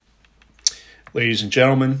ladies and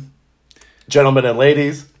gentlemen, Gentlemen and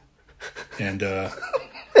ladies. and so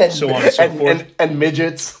on and so forth. And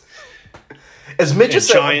midgets. Is midgets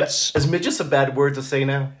And giants. Is midgets a bad word to say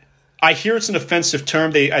now? I hear it's an offensive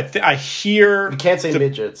term. I hear You can't say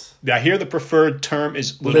midgets. I hear the preferred term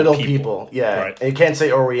is little people. Yeah, right. And you can't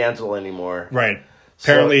say Oriental anymore. Right.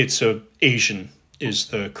 Apparently, it's Asian is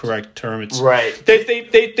the correct term. It's right.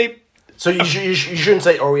 They So you shouldn't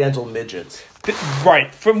say Oriental midgets.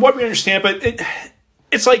 Right. From what we understand, but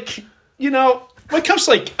it's like, when it comes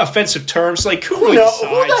to like offensive terms, like who really decides?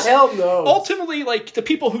 Who the hell knows? Ultimately, like the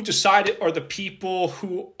people who decide it are the people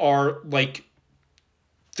who are like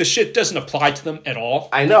the shit doesn't apply to them at all.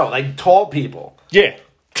 I know, like tall people. Yeah.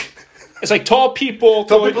 It's like tall people.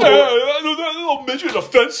 Tall like, people that little midget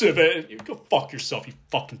offensive. And you go fuck yourself, you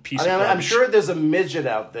fucking piece of garbage. I'm sure there's a midget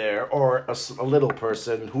out there or a little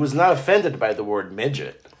person who is not offended by the word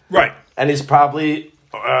midget. Right. And he's probably,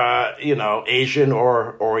 Asian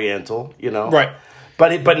or Oriental, Right.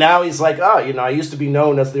 But now he's like, I used to be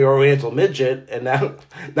known as the Oriental midget, and now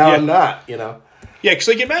I'm not, Yeah, because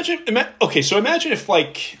like imagine if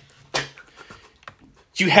like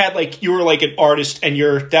you were like an artist and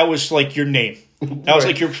that was like your name. That was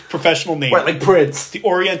like your professional name. Right, like Prince. The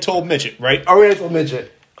Oriental midget, right? Oriental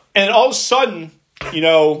midget. And all of a sudden, you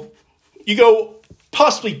go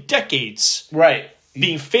possibly decades. Right.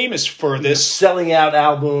 Being famous for this. Selling out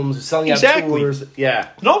albums, selling out tours. Yeah.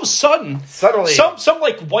 And all of a sudden, suddenly some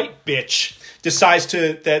like white bitch decides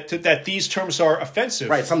that these terms are offensive.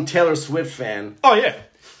 Right, some Taylor Swift fan. Oh, yeah.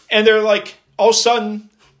 And they're like, all of a sudden,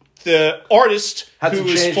 the artist who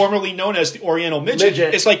was formerly known as the Oriental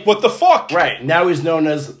Midget is like, what the fuck? Right, now he's known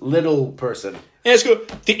as Little Person. And it's good.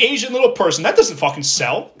 The Asian little person, that doesn't fucking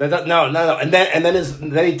sell. No. And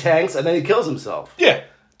then he tanks, and then he kills himself. Yeah.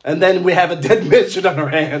 And then we have a dead midget on our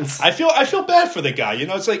hands. I feel bad for the guy.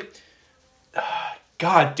 It's like,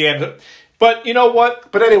 God damn it. But you know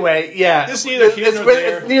what? But anyway, yeah. It's neither here nor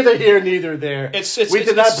there. It's neither here, neither there. We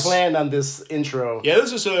did not plan on this intro. Yeah,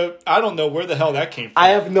 this is I don't know where the hell that came from. I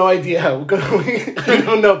have no idea. We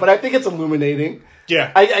don't know, but I think it's illuminating.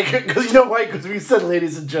 Yeah. Because you know why? Because we said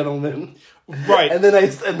ladies and gentlemen. Right. And then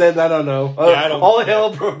I don't know. All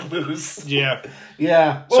hell broke loose. Yeah.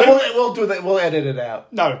 Yeah. Well, we'll do that. We'll edit it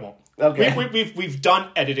out. No, it won't. Okay. We've done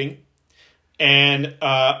editing, and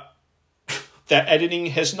that editing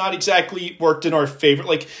has not exactly worked in our favor.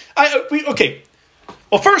 Okay.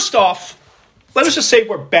 Well, first off, let us just say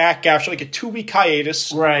we're back after like a 2-week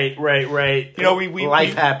hiatus. Right.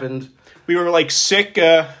 Life happened. We were like sick.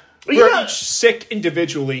 We were each sick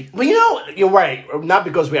individually. Well, you're right. Not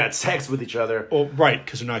because we had sex with each other. Well, right,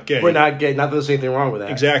 because we're not gay. We're not gay. Not that there's anything wrong with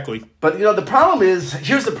that. Exactly. But, the problem is,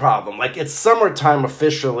 here's the problem. Like, it's summertime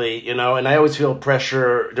officially, and I always feel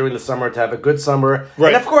pressure during the summer to have a good summer.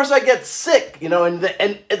 Right. And, of course, I get sick, and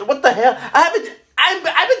what the hell? I've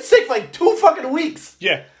been sick for like 2 fucking weeks.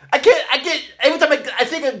 Yeah. I get, every time I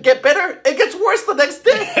think I get better, it gets worse the next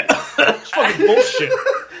day. It's fucking bullshit.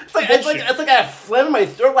 It's like I have phlegm in my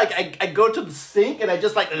throat. Like I go to the sink and I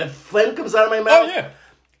just and the phlegm comes out of my mouth. Oh yeah.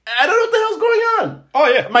 I don't know what the hell's going on. Oh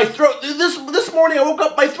yeah. My throat. This morning I woke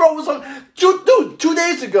up. My throat was on. Dude, 2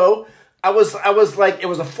 days ago I was like, it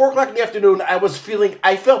was 4:00 in the afternoon.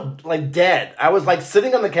 I felt like dead. I was like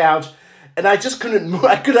sitting on the couch. And I just couldn't move.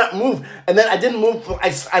 I could not move. And then I didn't move. I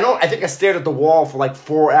think I stared at the wall for like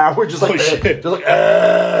 4 hours. Just like,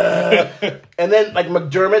 And then like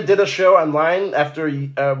McDermott did a show online after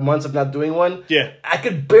months of not doing one. Yeah. I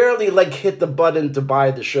could barely like hit the button to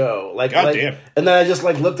buy the show. God damn. And then I just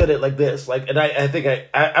like looked at it like this. And I think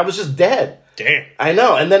I was just dead. Damn. I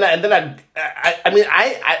know. And then I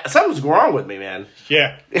something's wrong with me, man.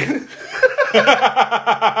 Yeah.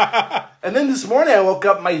 And then this morning I woke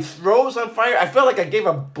up, my throat was on fire. I felt like I gave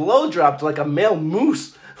a blowjob to like a male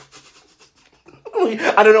moose.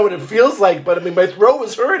 I don't know what it feels like, but my throat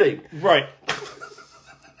was hurting. Right.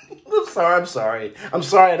 I'm sorry.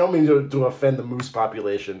 I don't mean to offend the moose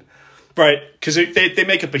population. Right, because they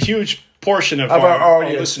make up a huge portion of our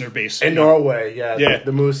listener base. In Norway, yeah. Yeah.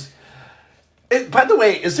 The moose. By the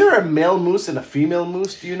way, is there a male moose and a female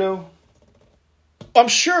moose? Do you know? I'm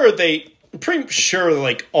pretty sure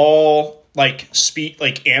like all like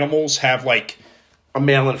animals have like a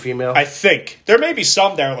male and female. I think there may be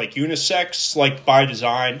some that are like unisex, like by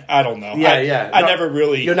design. I don't know. I never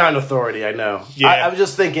really. You're not an authority. I know. Yeah. I was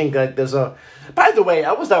just thinking like there's a. By the way,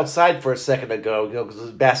 I was outside for a second ago, because I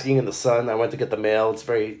was basking in the sun. I went to get the mail. It's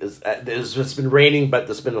been raining, but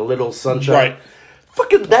there's been a little sunshine. Right.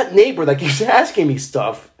 Fucking that neighbor that keeps asking me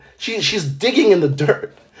stuff. She's digging in the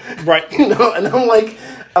dirt. Right. And I'm like,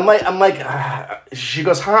 she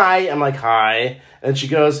goes, hi. I'm like, hi. And she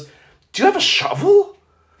goes, do you have a shovel?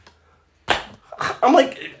 I'm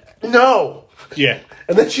like, no. Yeah.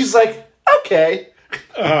 And then she's like, okay.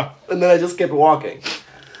 And then I just kept walking.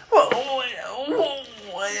 Well,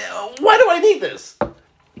 why do I need this?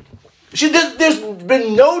 There's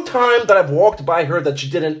been no time that I've walked by her that she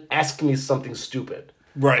didn't ask me something stupid.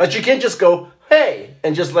 Right. Like, she can't just go, hey,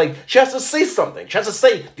 and just like, she has to say something. She has to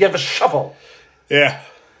say, do you have a shovel? Yeah.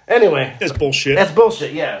 Anyway. That's bullshit. That's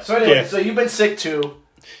bullshit, yeah. So anyway, Yeah. So you've been sick too.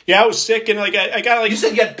 Yeah, I was sick, and like I got like... You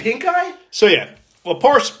said you had pink eye? So yeah. Well,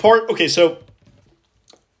 okay, so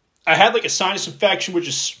I had like a sinus infection, which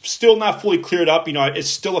is still not fully cleared up. You know, it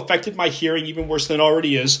still affected my hearing even worse than it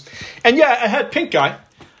already is. And yeah, I had pink eye.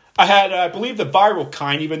 I had, I believe, the viral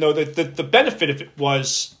kind, even though the benefit of it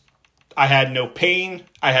was I had no pain,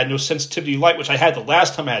 I had no sensitivity to light, which I had the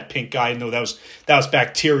last time I had pink eye. I know that was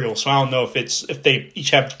bacterial, so I don't know if they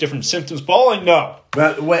each have different symptoms. But all I know,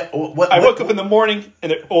 I woke up in the morning,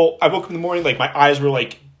 like my eyes were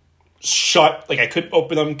like shut, like I couldn't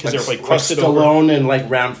open them because they were like crusted like Stallone over. in like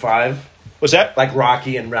round 5. Was that like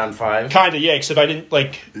Rocky in round 5? Kind of, yeah. Except I didn't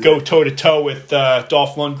like go toe to toe with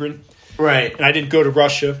Dolph Lundgren. Right. And I didn't go to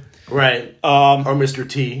Russia. Right. Or Mr.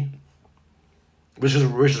 T, which is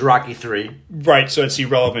Rocky 3. Right, so it's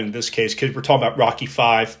irrelevant in this case because we're talking about Rocky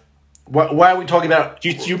 5. Why are we talking about...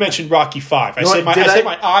 You mentioned Rocky 5. I no, said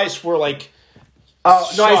my eyes were like... Oh,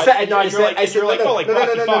 no, I said... No,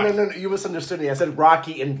 you misunderstood me. I said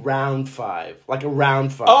Rocky in round 5. Like a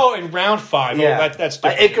round 5. Oh, in round 5. Yeah. Oh, that's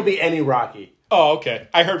different. It could be any Rocky. Oh, okay.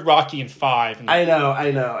 I heard Rocky in 5. And I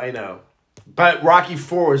know. But Rocky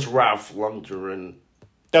 4 is Ralph Lundgren.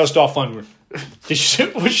 That was Dolph Lundgren.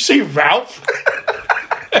 Would you say Ralph?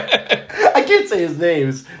 I can't say his name.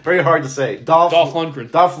 It's very hard to say. Dolph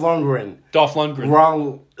Lundgren. Dolph Lundgren. Dolph Lundgren.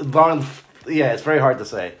 Wrong. Yeah, it's very hard to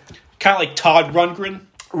say. Kind of like Todd Rundgren.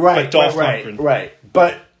 Right. But Dolph Lundgren. Right.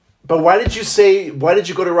 But why did you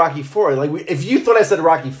go to Rocky 4? Like, if you thought I said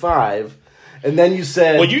Rocky 5, and then you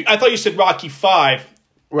said... Well, I thought you said Rocky 5.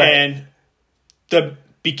 Right. And the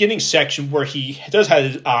beginning section where he does have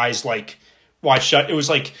his eyes like wide shut. It was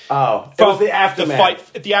like it was the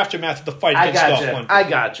aftermath. The aftermath of the fight against Dolph Lundgren. I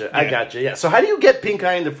gotcha. Yeah. So how do you get pink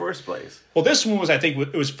eye in the first place? Well, this one was, I think,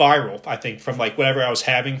 it was viral. I think from like whatever I was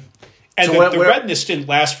having, and so the redness didn't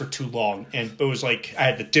last for too long. And it was like I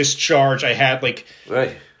had the discharge. I had like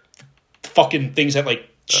fucking things that like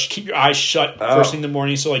keep your eyes shut first thing in the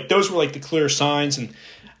morning. So like those were like the clear signs, and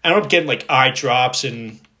I ended up getting like eye drops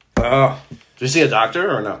and. Did you see a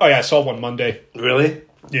doctor or no? Oh yeah, I saw one Monday. Really?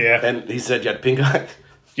 Yeah. And he said you had pink eye?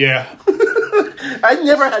 Yeah. I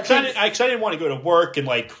never had pink eye. Because I didn't want to go to work and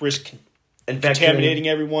like risk contaminating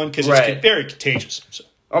everyone because it's very contagious. So.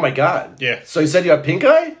 Oh my God. Yeah. So you said you had pink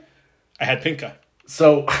eye? I had pink eye.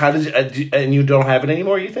 So how did you, and you don't have it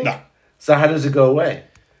anymore, you think? No. So how does it go away?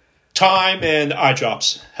 Time and eye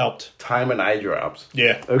drops helped. Time and eye drops?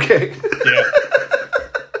 Yeah. Okay. Yeah.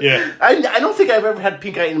 Yeah. I don't think I've ever had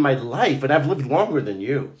pink eye in my life, and I've lived longer than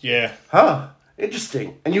you. Yeah. Huh.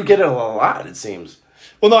 Interesting. And you get it a lot, it seems.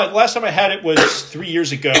 Well, no, the last time I had it was 3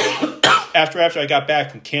 years ago after I got back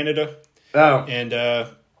from Canada. Oh. And,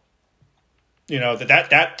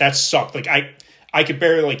 that sucked. Like, I could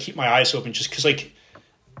barely, like, keep my eyes open just because, like,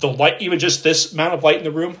 the light, even just this amount of light in the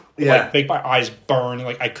room would, like, make my eyes burn. And,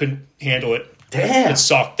 like, I couldn't handle it. Damn. It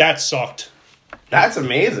sucked. That sucked. That's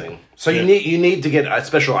amazing. So you need to get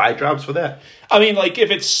special eye drops for that? I mean, like, if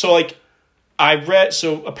it's so, like,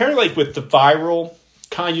 so apparently, like, with the viral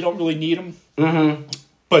kind, you don't really need them. Mm-hmm.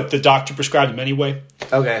 But the doctor prescribed them anyway.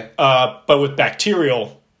 Okay. But with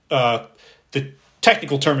bacterial, the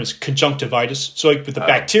technical term is conjunctivitis. So, like, with the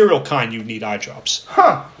bacterial kind, you need eye drops.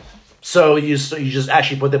 Huh. So you just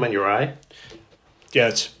actually put them in your eye? Yeah,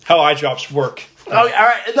 that's how eye drops work. Oh, all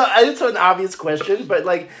right. No, it's an obvious question, but,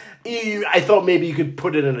 like... I thought maybe you could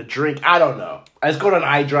put it in a drink. I don't know. It's called an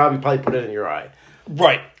eye drop. You probably put it in your eye.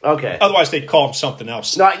 Right. Okay. Otherwise, they'd call them something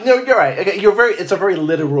else. No, you're right. Okay, it's a very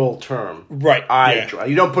literal term. Right. Eye drop.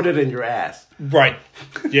 You don't put it in your ass. Right.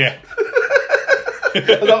 Yeah.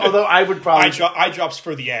 although I would probably eye drops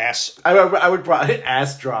for the ass. I would probably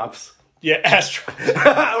ass drops. Yeah, ass drops.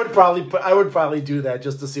 I would probably do that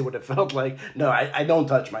just to see what it felt like. No, I don't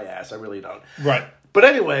touch my ass. I really don't. Right. But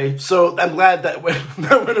anyway, so I'm glad that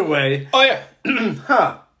went away. Oh yeah.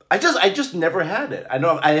 Huh. I just never had it. I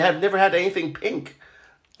know I have never had anything pink.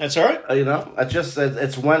 That's all right.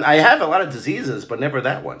 It's one. I have a lot of diseases, but never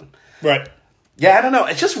that one. Right. Yeah, I don't know.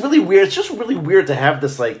 It's just really weird. It's just really weird to have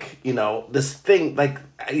this, like, this thing, like,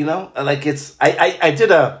 like it's.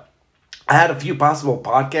 I had a few possible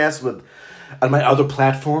podcasts on my other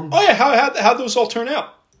platform. Oh yeah. How'd those all turn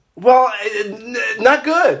out? Well, not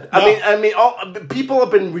good. No. I mean, all people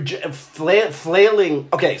have been flailing.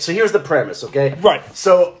 Okay, so here's the premise. Okay, Right.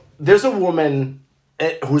 So there's a woman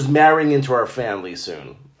who's marrying into our family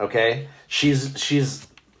soon. Okay, she's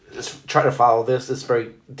trying to follow this. It's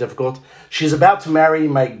very difficult. She's about to marry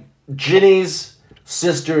my Ginny's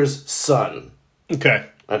sister's son. Okay.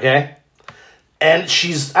 Okay, and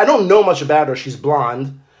I don't know much about her. She's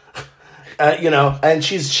blonde, and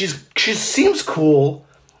she seems cool.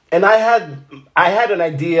 And I had an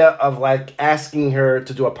idea of like asking her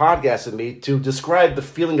to do a podcast with me to describe the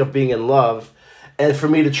feeling of being in love, and for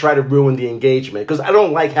me to try to ruin the engagement because I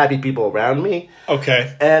don't like happy people around me.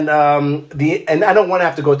 Okay. And and I don't want to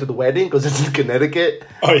have to go to the wedding because it's in Connecticut.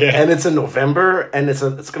 Oh yeah. And it's in November, and it's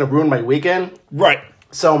going to ruin my weekend. Right.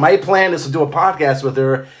 So my plan is to do a podcast with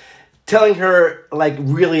her, telling her like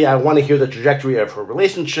really I want to hear the trajectory of her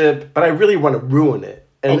relationship, but I really want to ruin it.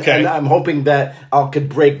 And I'm hoping that I could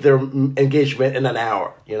break their engagement in an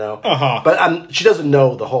hour, Uh-huh. But she doesn't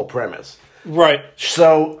know the whole premise. Right.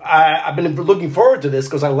 So I've been looking forward to this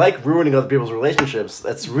because I like ruining other people's relationships.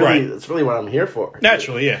 That's really what I'm here for.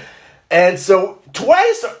 Naturally, yeah. And so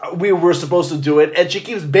twice we were supposed to do it, and she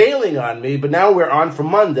keeps bailing on me. But now we're on for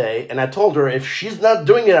Monday, and I told her if she's not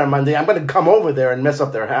doing it on Monday, I'm going to come over there and mess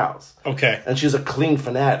up their house. Okay. And she's a clean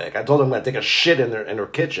fanatic. I told her I'm going to take a shit in her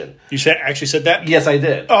kitchen. You actually said that? Yes, I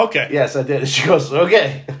did. Oh, okay. Yes, I did. She goes,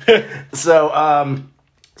 okay.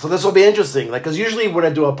 So this will be interesting. Like, because usually when I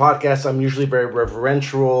do a podcast, I'm usually very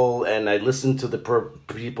reverential and I listen to the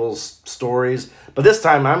people's stories. But this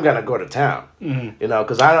time, I'm gonna go to town. Mm-hmm.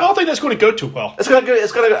 Because I don't think that's going to go too well. It's gonna go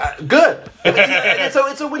good.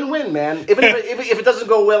 It's a win-win, man. Even if it doesn't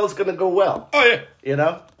go well, it's gonna go well. Oh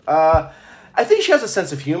yeah. I think she has a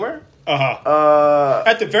sense of humor.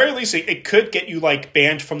 At the very least, it could get you like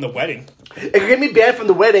banned from the wedding. It could get me banned from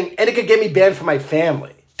the wedding, and it could get me banned from my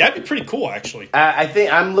family. That'd be pretty cool, actually. I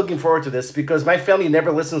think I'm looking forward to this because my family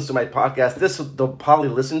never listens to my podcast. This they'll probably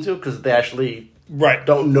listen to because they actually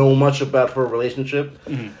don't know much about her relationship,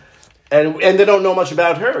 and they don't know much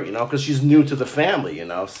about her, because she's new to the family,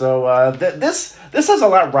 So this has a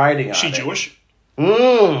lot riding on it. She Jewish?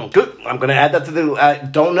 Good. I'm going to add that to the.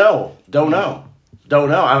 Don't know.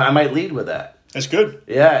 I might lead with that. That's good.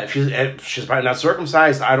 Yeah, if she's probably not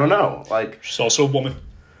circumcised, I don't know. Like she's also a woman.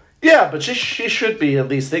 Yeah, but she should be at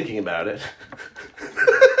least thinking about it.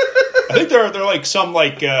 I think there are like some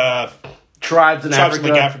like tribes in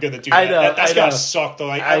Africa that do that. I know. That's gotta suck though.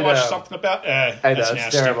 Like, I watched something about. I know it's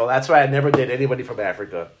nasty. terrible. That's why I never date anybody from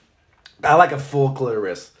Africa. I like a full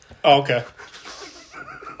clitoris. Oh, okay.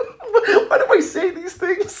 Why do I say these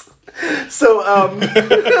things? So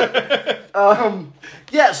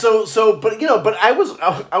yeah, but I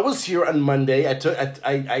was here on Monday.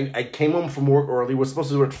 I came home from work early. We're supposed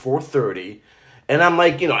to do it at 4:30, and I'm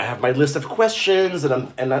like, I have my list of questions,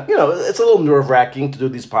 and it's a little nerve-wracking to do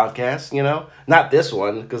these podcasts. Not this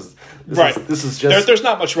one because this is just there's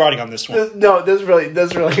not much writing on this one. No, there's really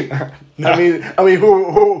not. No. I mean,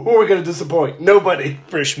 who are we going to disappoint? Nobody.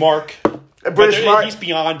 British Mark. Mark. He's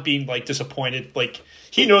beyond being like disappointed. Like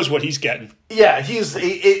he knows what he's getting. Yeah, he's.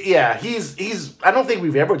 I don't think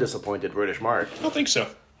we've ever disappointed British Mark. I don't think so.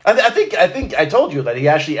 I think I told you that he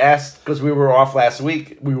actually asked because we were off last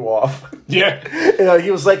week. We were off. Yeah. He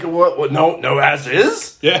was like, "What? No, as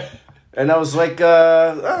is." Yeah. And I was like,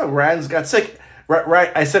 Ryan's got sick.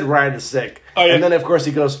 Right. I said Ryan is sick. Oh yeah. And then of course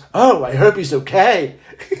he goes, "Oh, I hope he's okay."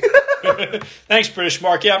 Thanks, British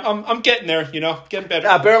Mark. Yeah, I'm getting there. Getting better.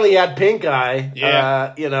 Apparently, he had pink eye.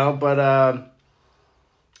 Yeah. But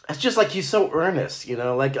it's just like he's so earnest.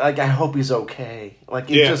 Like I hope he's okay. Like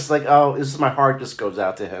he's just like, oh, my heart just goes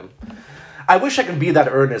out to him. I wish I could be that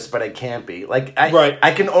earnest, but I can't be. Like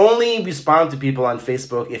I can only respond to people on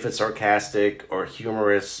Facebook if it's sarcastic or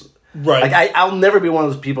humorous. Right. Like I'll never be one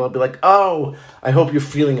of those people. I'll be like, oh, I hope you're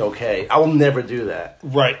feeling okay. I will never do that.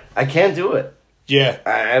 Right. I can't do it. Yeah.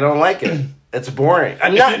 I don't like it. It's boring.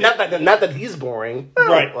 Not that he's boring.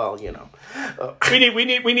 Right. Well,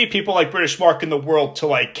 we need people like British Mark in the world to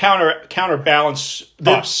like counterbalance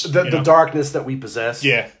us. The darkness that we possess.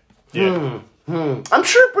 Yeah. Yeah. I'm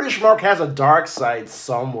sure British Mark has a dark side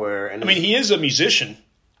somewhere. And he is a musician.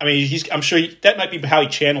 I'm sure that might be how he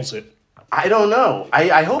channels it. I don't know.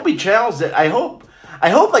 I hope he channels it. I hope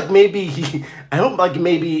like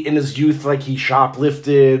maybe in his youth like he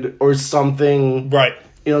shoplifted or something. Right.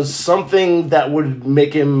 Something that would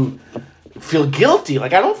make him feel guilty.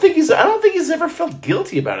 Like I don't think he's ever felt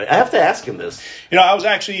guilty about it. I have to ask him this. I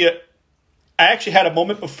actually had a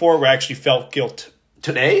moment before where I actually felt guilt.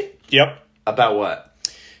 Today? Yep. About what?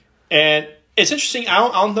 And it's interesting. I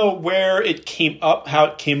don't know where it came up, how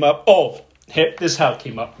it came up. Oh, this is how it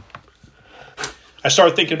came up. I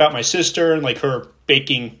started thinking about my sister and like her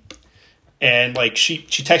baking, and like she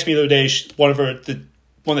texted me the other day. One of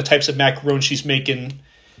the types of macaroni she's making,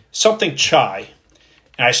 something chai,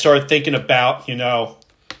 and I started thinking about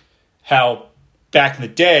how back in the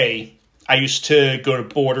day I used to go to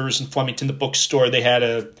Borders in Flemington, the bookstore. They had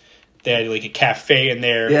like a cafe in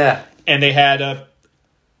there, Yeah, and they had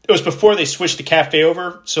it was before they switched the cafe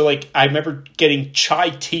over, so like I remember getting chai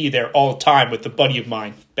tea there all the time with a buddy of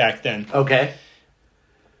mine back then. okay.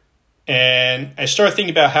 And I started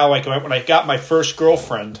thinking about how like when I got my first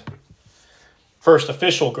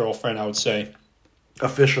official girlfriend, I would say.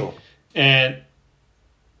 Official. And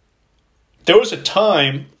there was a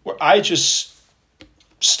time where I just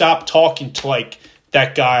stopped talking to like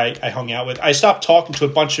that guy I hung out with. I stopped talking to a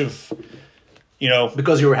bunch of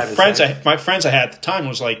Because you were having friends. sex? My friends I had at the time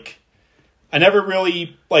was like I never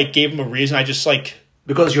really like gave them a reason. I just like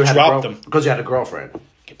Because you had dropped them because you had a girlfriend.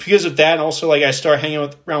 because of that. And also like I started hanging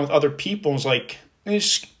around with other people. And was like I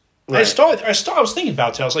was thinking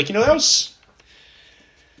about it. I was like that was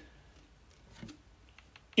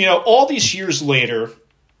all these years later,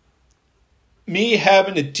 me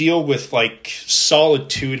having to deal with like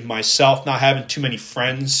solitude myself, not having too many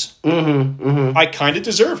friends. I kind of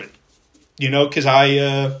deserve it. Because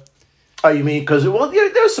Oh, you mean because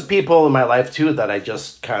there's some people in my life too that I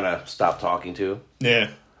just kind of stopped talking to.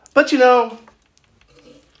 yeah. But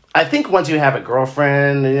I think once you have a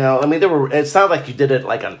girlfriend, I mean, it's not like you did it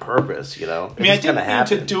like on purpose, I mean, I didn't mean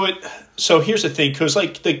to do it. So here's the thing, because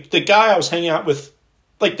like the guy I was hanging out with,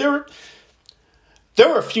 like there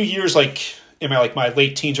were a few years like in my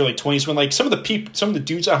late teens, early 20s when like some of the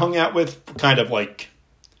dudes I hung out with were kind of like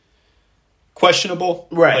questionable,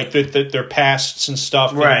 right? Like their pasts and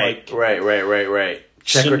stuff, right, and right.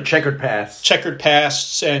 Checkered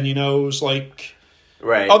pasts, and it was like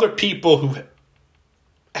other people who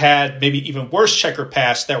had maybe even worse checker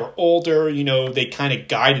pasts that were older. They kind of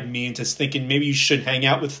guided me into thinking maybe you shouldn't hang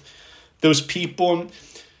out with those people,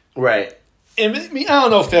 right. And I mean, I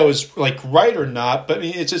don't know if that was like right or not, but I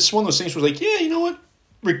mean, it's one of those things where like, yeah, you know what?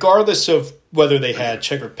 Regardless of whether they had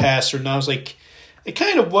checkered pasts or not, I was like, it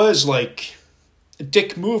kind of was like a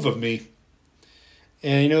dick move of me,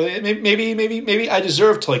 and maybe I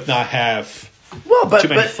deserve to like not have too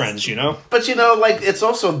many friends, But like it's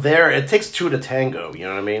also there. It takes two to tango. You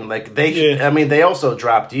know what I mean? Like Yeah. I mean, they also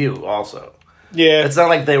dropped you also. Yeah, It's not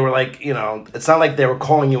like they were like it's not like they were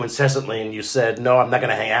calling you incessantly and you said no, I'm not going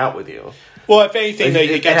to hang out with you. Well, if anything, Like,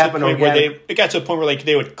 it got to a point where like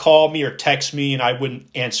they would call me or text me and I wouldn't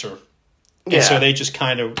answer. Yeah. And so they just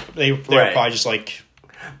kind of they were probably just like,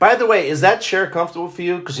 By the way, is that chair comfortable for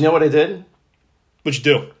you? Because you know what I did? what'd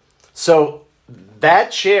you do? So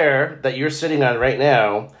that chair that you're sitting on right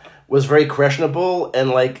now was very questionable,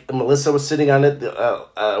 and like Melissa was sitting on it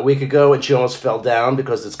a week ago, and she almost fell down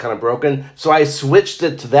because it's kind of broken. So I switched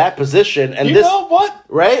it to that position, and You know what?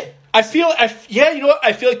 right? I feel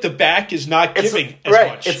like the back is not giving as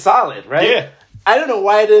much. It's solid, right? Yeah. I don't know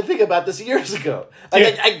why I didn't think about this years ago.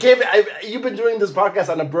 Like Yeah. you've been doing this podcast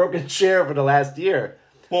on a broken chair for the last year.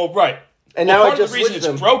 Well, right. And Well, now I part just of the reason switched it's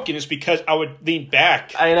them. broken is because I would lean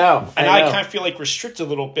back. I know. And I kind of feel like restricted a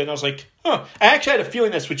little bit. And I was like, I actually had a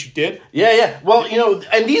feeling that's what you did. Yeah. Well,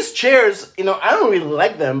 and these chairs, I don't really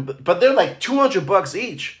like them, but they're like $200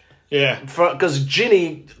 each. Yeah. Because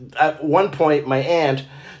Ginny, at one point, my aunt,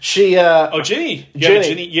 she... Ginny.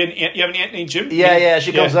 You have an aunt named Jim? Yeah,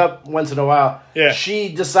 she comes up once in a while. Yeah. She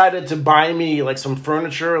decided to buy me like some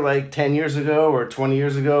furniture like 10 years ago or 20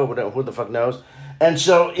 years ago, whatever, who the fuck knows. And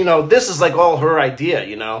so, this is like all her idea,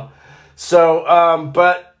 So,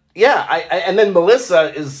 but yeah, and then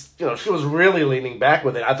Melissa is, she was really leaning back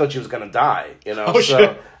with it. I thought she was going to die, Oh, so,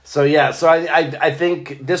 shit. So yeah, so I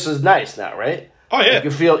think this is nice now, right? Oh, yeah.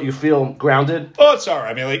 Like you feel grounded? Oh, it's all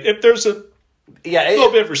right. I mean, like, if there's a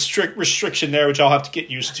little bit of restriction there, which I'll have to get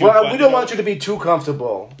used to. Well, we don't want you to be too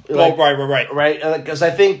comfortable. Well, right. Right? Because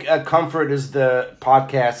I think comfort is the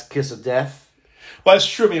podcast kiss of death. Well, that's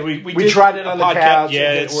true. I mean, we tried it on the couch.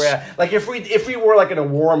 Yeah, like if we were like in a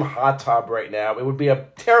warm hot tub right now, it would be a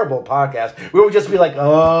terrible podcast. We would just be like,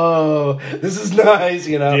 "Oh, this is nice,"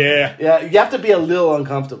 Yeah. You have to be a little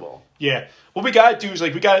uncomfortable. Yeah. What we gotta do is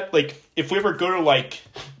if we ever go to like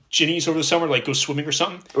Ginny's over the summer, like go swimming or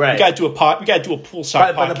something, right? We gotta do a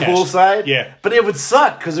poolside podcast. By the poolside, yeah. But it would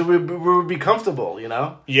suck because we would be comfortable,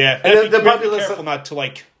 Yeah, and they'll be careful not to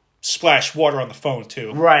like splash water on the phone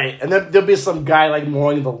too. Right, and then there'll be some guy like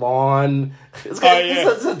mowing the lawn. This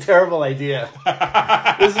is a terrible idea.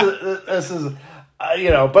 this is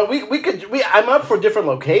but we could I'm up for different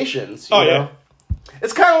locations. You know?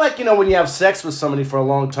 It's kind of like, when you have sex with somebody for a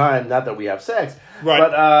long time, not that we have sex, Right.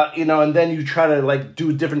 but, and then you try to, like,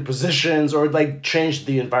 do different positions or, like, change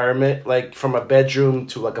the environment, like, from a bedroom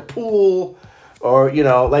to, like, a pool or,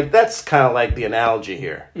 like, that's kind of like the analogy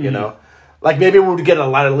here, Like, maybe we would get a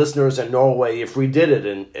lot of listeners in Norway if we did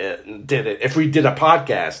it if we did a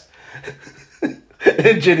podcast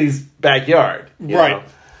in Ginny's backyard, Right.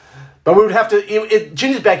 But we would have to...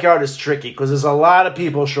 Ginny's backyard is tricky because there's a lot of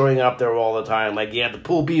people showing up there all the time. Like, you have the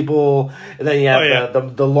pool people, and then you have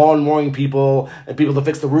the lawn mowing people, and people to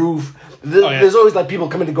fix the roof. There's always, like, people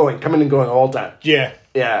coming and going all the time. Yeah.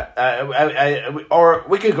 Yeah. Or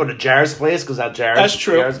we could go to Jared's place because not Jared. That's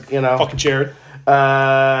true. Jared's, Fucking Jared.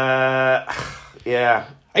 Yeah.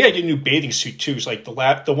 I gotta get a new bathing suit, too. It's like the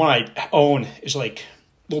one I own is, like,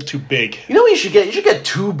 a little too big. You know what you should get? You should get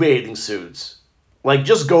 2 bathing suits. Like,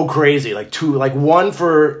 just go crazy. Like, 2, like, one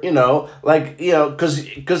for, because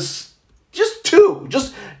just 2.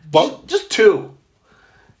 Just 2.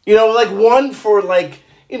 Like, one for, like,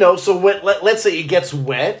 so let's say it gets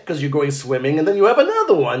wet because you're going swimming, and then you have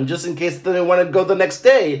another one just in case they want to go the next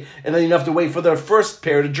day, and then you have to wait for the first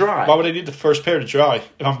pair to dry. Why would I need the first pair to dry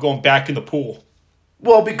if I'm going back in the pool?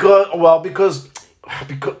 Well, because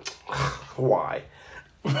why?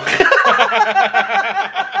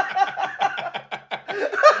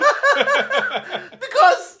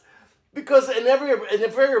 because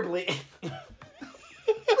invariably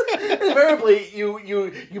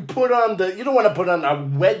you put on you don't want to put on a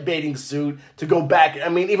wet bathing suit to go back. I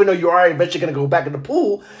mean, even though you are eventually going to go back in the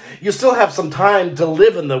pool, you still have some time to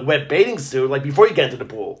live in the wet bathing suit, like before you get into the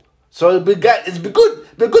pool. So it'd be good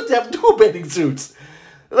to have 2 bathing suits.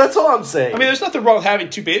 That's all I'm saying. I mean, there's nothing wrong with having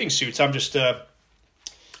 2 bathing suits. I'm just.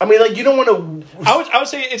 I mean, like, you don't want to... I would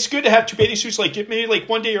say it's good to have 2 bathing suits. Like, maybe, like,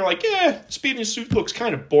 one day you're like, this bathing suit looks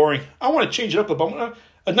kind of boring. I want to change it up a bit. I want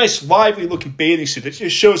a nice, lively-looking bathing suit that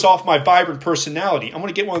just shows off my vibrant personality. I want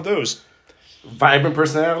to get one of those. Vibrant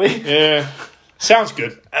personality? Yeah. Sounds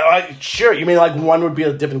good. Sure. You mean, like, one would be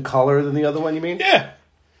a different color than the other one, you mean? Yeah.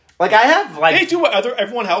 Like, I have, like... They do what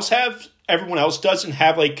everyone else doesn't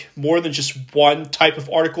have, like, more than just one type of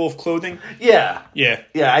article of clothing. Yeah. Yeah.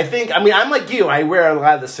 Yeah, I'm like you. I wear a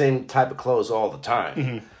lot of the same type of clothes all the time.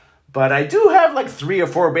 Mm-hmm. But I do have, like, 3 or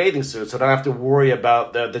 4 bathing suits, so I don't have to worry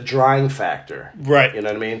about the drying factor. Right. You know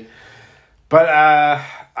what I mean? But,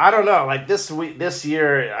 I don't know. Like, this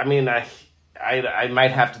year, I mean, I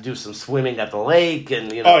might have to do some swimming at the lake,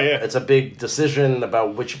 and, it's a big decision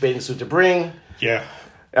about which bathing suit to bring. Yeah.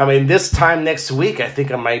 I mean, this time next week, I think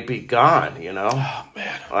I might be gone, Oh,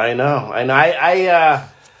 man. I know. And I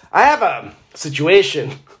have a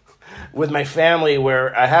situation with my family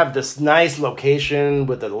where I have this nice location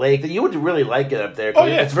with the lake that you would really like it up there. Oh,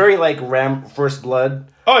 yeah. It's very like First Blood.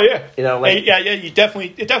 Oh, yeah. Like... It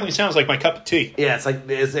definitely sounds like my cup of tea. Yeah, it's like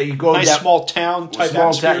you go nice small town type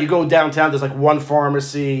atmosphere. You go downtown, there's like 1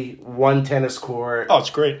 pharmacy, 1 tennis court. Oh, it's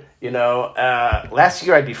great. Last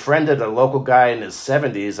year I befriended a local guy in his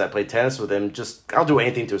 70s. I played tennis with him. I'll do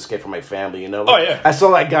anything to escape from my family, Like, oh, yeah. I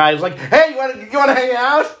saw that guy. I was like, hey, you want to hang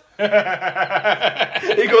out?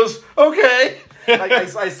 He goes, okay. Like,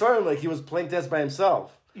 I saw him, like, he was playing tennis by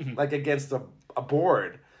himself, like, against a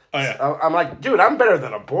board. Oh, yeah. So I'm like, dude, I'm better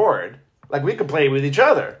than a board. Like, we could play with each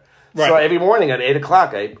other. Right. So every morning at 8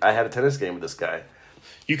 o'clock, I had a tennis game with this guy.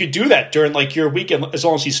 You could do that during, like, your weekend as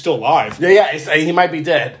long as he's still alive. Yeah, he might be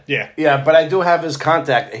dead. Yeah. Yeah, but I do have his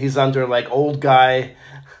contact. He's under, like, old guy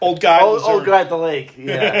Old guy at the lake.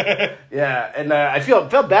 Yeah. Yeah. And I feel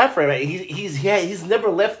bad for him. He's never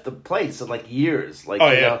left the place in, like, years. Like,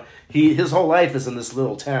 his whole life is in this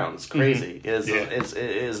little town. It's crazy. Mm-hmm.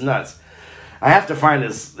 It's nuts. I have to find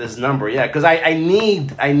his number, because I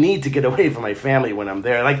need to get away from my family when I'm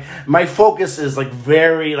there. Like, my focus is, like,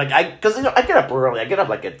 very, like, I get up early. I get up,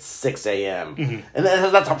 like, at 6 a.m. Mm-hmm. And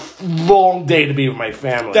that's a long day to be with my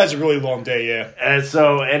family. That's a really long day, yeah.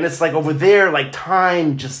 And it's, like, over there, like,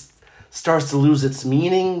 time just starts to lose its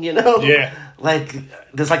meaning, Yeah. Like,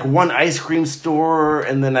 there's, like, 1 ice cream store,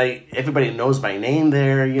 and then everybody knows my name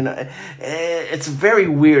there, It's very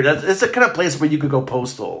weird. It's the kind of place where you could go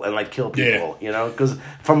postal and, like, kill people, because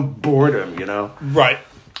from boredom, Right.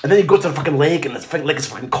 And then you go to the fucking lake, and the lake is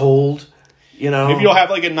fucking cold, Maybe you'll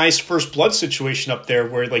have, like, a nice First Blood situation up there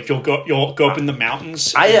where, like, you'll go up in the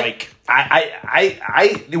mountains.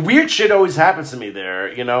 Weird shit always happens to me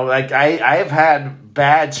there, Like, I have had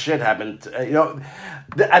bad shit happen,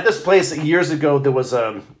 at this place years ago, there was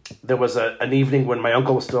an evening when my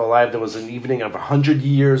uncle was still alive. There was an evening of 100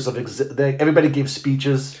 years of everybody gave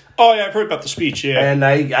speeches. Oh yeah, I've heard about the speech. Yeah, and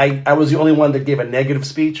I was the only one that gave a negative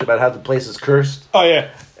speech about how the place is cursed. Oh yeah,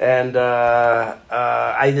 And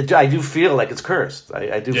I do feel like it's cursed.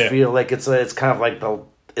 I do feel like it's kind of like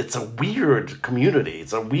it's a weird community.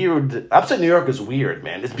 It's a weird. Upstate New York is weird,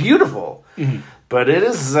 man. It's beautiful, but it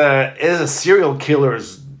is a serial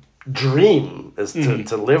killer's dream is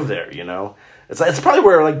to live there. You know, it's probably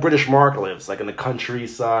where like British Mark lives, like in the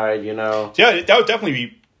countryside. You know, yeah, that would definitely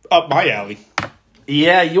be up my alley.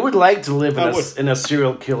 Yeah, you would like to live in a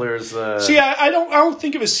serial killer's. See, I don't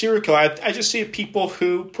think of a serial killer. I just see people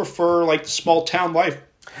who prefer like the small town life.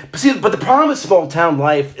 But the problem with small town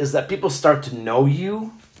life is that people start to know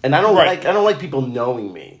you, and I don't like people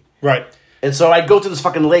knowing me. Right. And so I go to this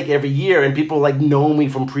fucking lake every year, and people like know me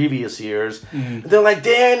from previous years. They're like,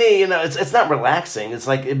 Danny, you know, it's not relaxing. It's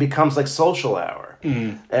like it becomes like social hour,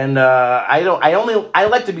 and I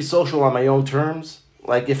like to be social on my own terms.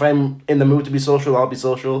 Like, if I'm in the mood to be social, I'll be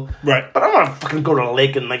social. Right. But I don't want to fucking go to the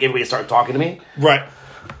lake and, like, everybody start talking to me. Right.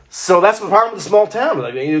 So that's the problem with the small town.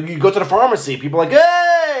 Like, you go to the pharmacy, people are like,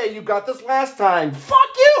 hey, you got this last time. Fuck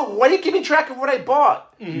you! Why are you keeping track of what I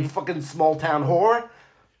bought? You fucking small town whore.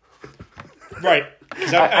 Right.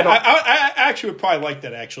 I actually would probably like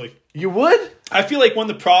that, actually. You would? I feel like one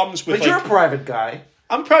of the problems with... But you're a private guy.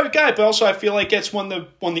 I'm a private guy, but also I feel like it's one of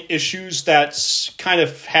the issues that's kind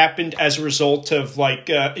of happened as a result of like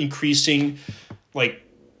increasing like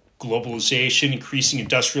globalization, increasing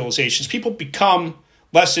industrializations. People become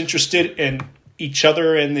less interested in each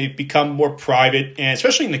other, and they become more private, and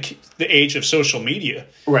especially in the age of social media.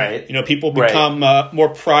 Right. You know, people become more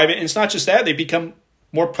private, and it's not just that, they become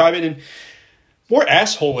more private and more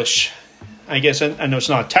asshole-ish. I guess I know it's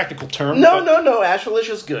not a technical term. No. Ashwalish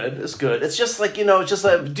is good. It's good. It's just like, you know, it's just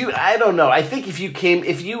a dude. I don't know. I think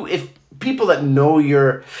if people that know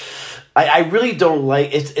your, I really don't like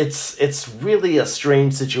it's really a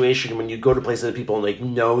strange situation when you go to places that people like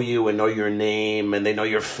know you and know your name and they know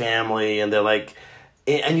your family and they're like,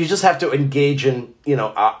 and you just have to engage in, you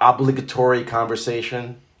know, obligatory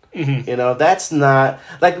conversation. You know, that's not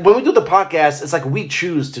like when we do the podcast, it's like we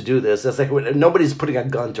choose to do this. It's like nobody's putting a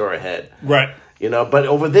gun to our head. Right. You know, but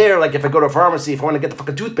over there, like if I go to a pharmacy, if I want to get the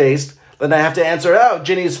fucking toothpaste, then I have to answer, oh,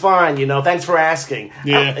 Ginny's fine, you know, thanks for asking.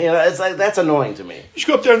 Yeah. You know, it's like, that's annoying to me. You should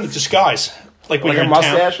go up there in the disguise. Like when like you're a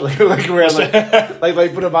mustache? Like put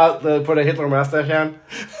a Hitler mustache on?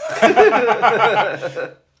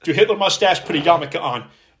 Do Hitler mustache, put a yarmulke on.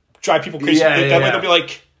 Drive people crazy. That way they'll be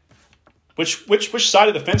like, Which side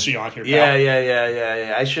of the fence are you on here, pal?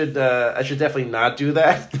 Yeah. I should definitely not do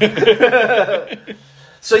that.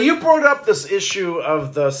 So you brought up this issue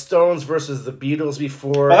of the Stones versus the Beatles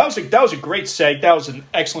before. Well, that was a great seg. That was an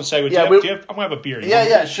excellent segue. Yeah, I'm gonna have a beer.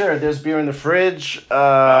 Yeah, sure. There's beer in the fridge.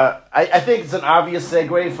 I think it's an obvious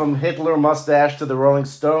segue from Hitler mustache to the Rolling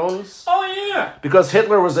Stones. Oh yeah, because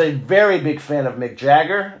Hitler was a very big fan of Mick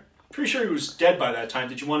Jagger. Pretty sure he was dead by that time.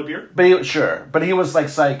 Did you want a beer? But he was like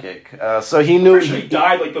psychic, so he knew. Pretty sure he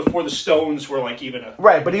died like before the Stones were like even a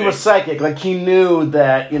right. But he was psychic, like he knew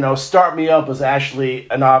that, you know, "Start Me Up" was actually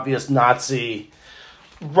an obvious Nazi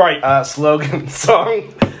slogan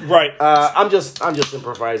song. Right. I'm just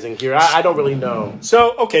improvising here. I don't really know.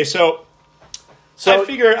 So I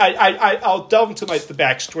figure I'll delve into the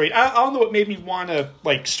backstory. I don't know what made me want to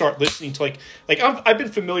like start listening to like I've been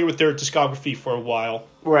familiar with their discography for a while.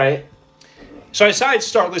 Right. So I decided to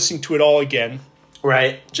start listening to it all again.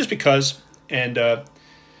 Right. Just because. And,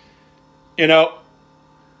 you know,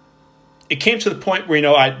 it came to the point where, you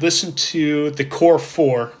know, I'd listened to the Core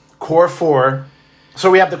 4. Core 4.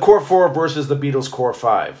 So we have the Core 4 versus the Beatles Core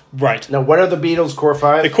 5. Right. Now, what are the Beatles Core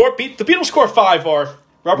 5? The Beatles Core 5 are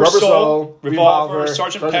Rubber Soul, Revolver,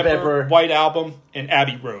 Sgt. Pepper, White Album, and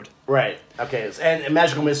Abbey Road. Right. Okay. And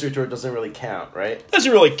Magical Mystery Tour doesn't really count, right?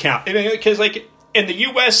 Doesn't really count. Because, like, in the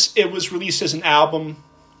U.S., it was released as an album.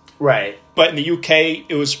 Right. But in the U.K.,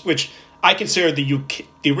 it was, which I consider the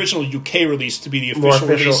original UK release to be the official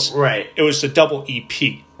release. Right. It was the double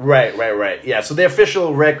EP. Right. Yeah, so the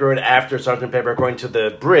official record after Sgt. Pepper, according to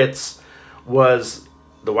the Brits, was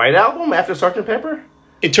the White Album after Sgt. Pepper?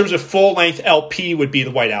 In terms of full-length LP would be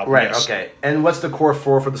the White Album. Right, yes. Okay. And what's the Core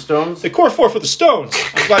 4 for the Stones? The Core 4 for the Stones,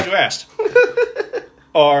 I'm glad you asked,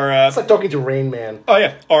 are... it's like talking to Rain Man. Oh,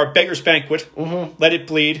 yeah. Are Beggar's Banquet, Let It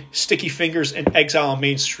Bleed, Sticky Fingers, and Exile on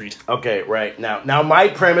Main Street. Okay, right. Now my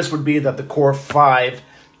premise would be that the Core 5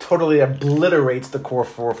 totally obliterates the Core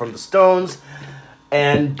 4 from the Stones,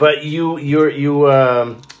 but you're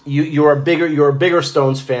a bigger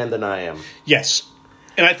Stones fan than I am. Yes.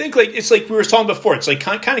 And I think it's like we were talking before. It's like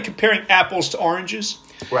kind of comparing apples to oranges.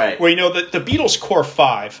 Right. Where, you know, the Beatles Core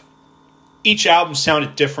 5, each album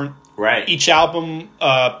sounded different. Right. Each album,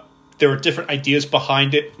 there were different ideas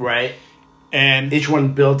behind it. Right. And each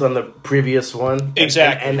one built on the previous one.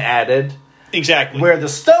 Exactly. And added. Exactly. Where the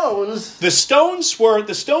Stones were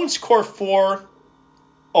the Stones core four.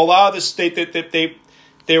 A lot of this,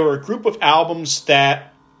 they were a group of albums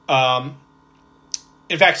that,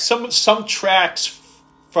 in fact, some tracks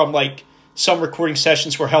from like some recording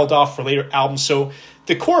sessions were held off for later albums. So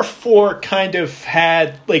the core four kind of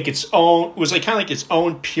had like its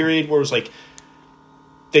own period where it was like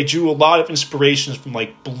they drew a lot of inspirations from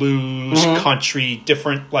like blues, country,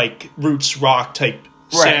 different like roots rock type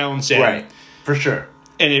sounds, and for sure.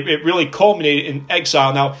 And it really culminated in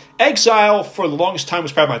Exile. Now, Exile for the longest time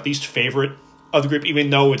was probably my least favorite of the group,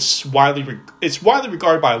 even though it's widely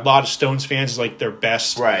regarded by a lot of Stones fans as like their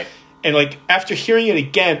best. Right. And like after hearing it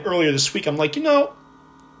again earlier this week, I'm like,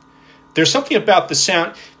 there's something about the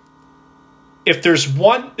sound. If there's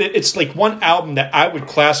one, it's like one album that I would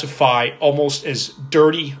classify almost as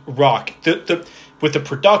dirty rock. With the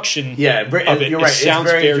production, of it, you're right.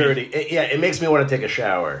 Sounds it's very dirty. It makes me want to take a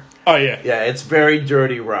shower. Oh yeah, yeah. It's very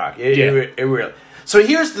dirty rock. It really. So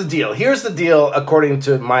here's the deal. Here's the deal, according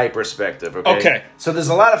to my perspective. Okay. So there's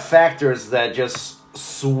a lot of factors that just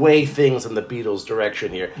sway things in the Beatles'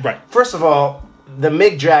 direction here. Right. First of all, the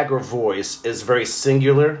Mick Jagger voice is very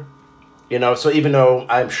singular. So even though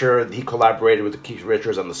I'm sure he collaborated with Keith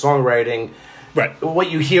Richards on the songwriting, right,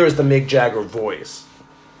 what you hear is the Mick Jagger voice.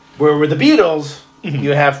 Where with the Beatles,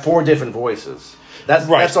 you have 4 different voices.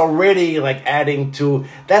 That's already like adding to.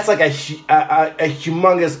 That's like a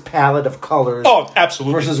humongous palette of colors. Oh,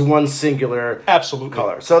 absolutely. Versus one singular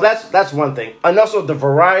color. So that's one thing, and also the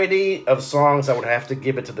variety of songs. I would have to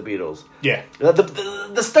give it to the Beatles. Yeah.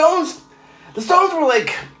 The Stones. The Stones were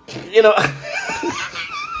like,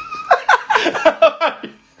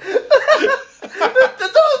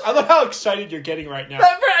 I love how excited you're getting right now.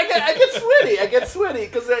 I get sweaty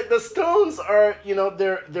because the Stones are,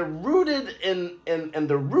 they're rooted in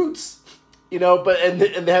the roots, but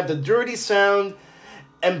they have the dirty sound,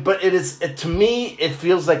 but to me it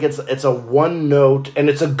feels like it's a one note, and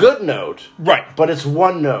it's a good note, right? But it's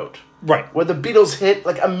one note, right? Where the Beatles hit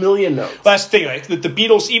like a million notes. That's the thing, like the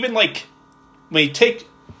Beatles, even like when you take.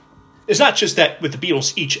 It's not just that with the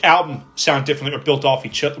Beatles, each album sounded differently or built off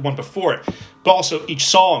each other, one before it, but also each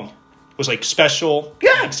song was like special,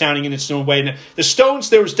 like sounding in its own way. And the Stones,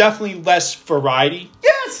 there was definitely less variety.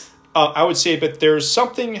 Yes, I would say, but there's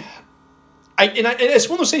something. It's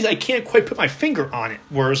one of those things I can't quite put my finger on it.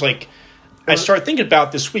 Whereas, like, I started thinking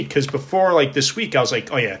about this week because before, like this week, I was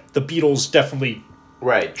like, oh yeah, the Beatles definitely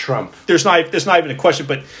trump. There's not even a question,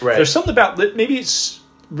 but there's something about maybe it's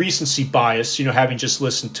recency bias, having just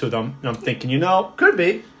listened to them, and I'm thinking, could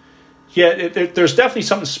be. Yeah, there's definitely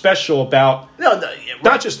something special about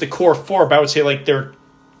not just the core 4, but I would say like their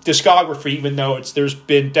discography, even though there's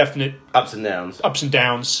been definite ups and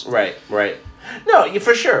downs. Right. No,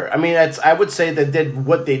 for sure. I mean, I would say they did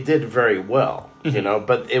what they did very well,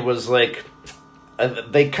 but it was like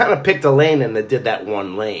they kind of picked a lane and they did that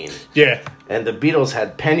one lane. Yeah. And the Beatles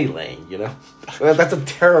had Penny Lane, That's a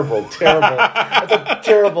terrible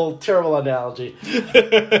analogy.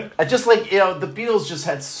 I just like, the Beatles just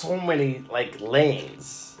had so many like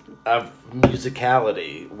lanes of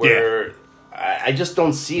musicality where I just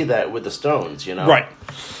don't see that with the Stones, Right.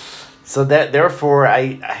 So that therefore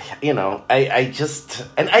I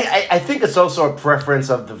think it's also a preference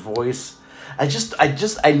of the voice. I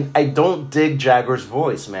don't dig Jagger's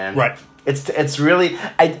voice, man. Right. It's really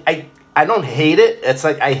I don't hate it. It's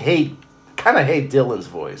like I kind of hate Dylan's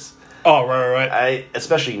voice. Oh, right.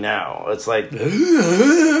 Especially now. It's like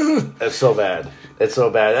it's so bad. It's so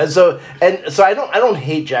bad. And so I don't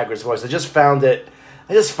hate Jagger's voice. I just find it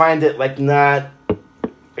like not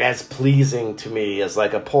as pleasing to me as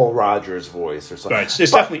like a Paul Rodgers voice or something. Right.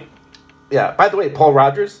 It's definitely. Yeah. By the way, Paul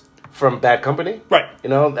Rodgers from Bad Company. Right.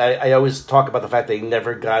 I always talk about the fact that he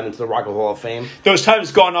never got into the Rock and Roll Hall of Fame. Those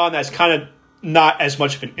times gone on, that's kind of not as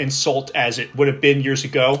much of an insult as it would have been years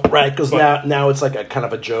ago. Right, because now it's like a kind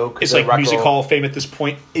of a joke. It's like Music Hall of Fame at this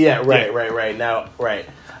point. Yeah, right. Now, right.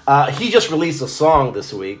 He just released a song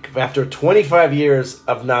this week after 25 years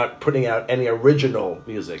of not putting out any original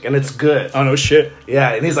music, and it's good. Oh, no shit.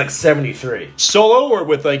 Yeah, and he's like 73. Solo or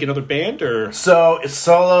with like another band? Or So, it's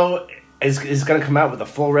solo. He's going to come out with a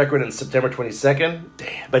full record on September 22nd.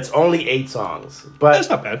 Damn. But it's only 8 songs. But that's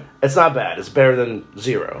not bad. It's not bad. It's better than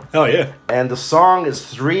 0. Oh, yeah. And the song is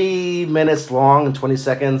 3 minutes long and 20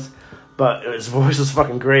 seconds. But his voice is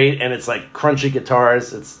fucking great, and it's like crunchy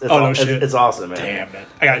guitars. It's awesome, man. Damn, man.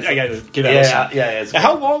 I got to get out. Yeah.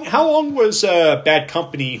 How long was Bad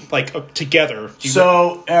Company like together?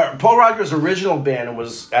 So Paul Rodgers' original band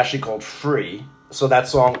was actually called Free. So that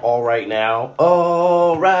song, "All Right Now,"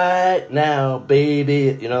 "All Right Now,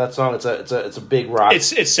 Baby," you know that song. It's a big rock. It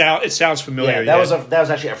sounds familiar. Yeah, that was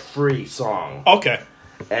actually a Free song. Okay.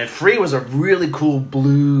 And Free was a really cool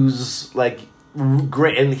blues, like,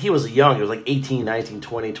 great. And he was young. He was like 18, 19,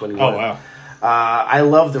 20, 21. Oh, wow. I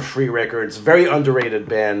love the Free records. Very underrated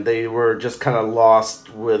band. They were just kind of lost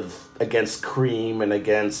against Cream and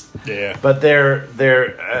against... Yeah. But they're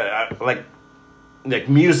like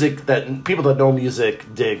music that... People that know music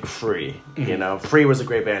dig Free, you know? Free was a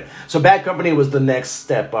great band. So Bad Company was the next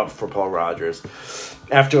step up for Paul Rodgers.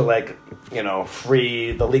 After, like, you know,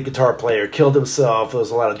 Free, the lead guitar player, killed himself. There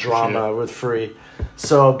was a lot of drama with Free.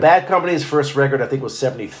 So Bad Company's first record, I think, was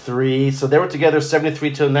 73. So they were together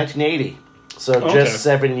 73 till 1980. So just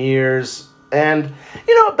 7 years. And,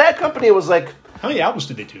 you know, Bad Company was like... How many albums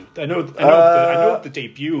did they do? I know the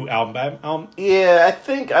debut album. Yeah, I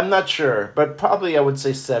think... I'm not sure. But probably I would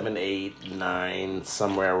say 7, 8, 9,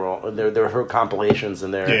 somewhere around. There were her compilations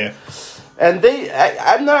in there. Yeah. And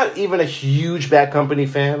I'm not even a huge Bad Company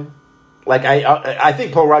fan. Like, I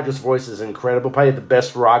think Paul Rodgers' voice is incredible. Probably the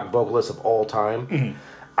best rock vocalist of all time. Mm-hmm.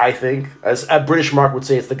 I think. As a British Mark would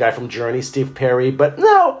say, it's the guy from Journey, Steve Perry. But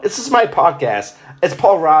no, this is my podcast. It's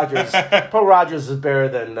Paul Rodgers. Paul Rodgers is better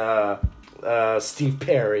than Steve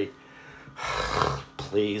Perry.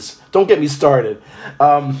 Please, don't get me started.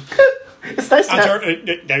 It's nice to have...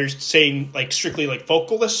 Now you're saying, like, strictly, like,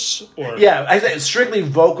 vocalists? Or? Yeah, I say strictly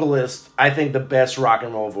vocalist. I think the best rock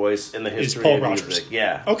and roll voice in the history Paul of Rodgers. music.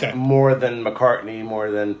 Yeah. Okay. More than McCartney,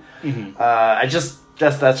 more than...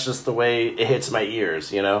 That's just the way it hits my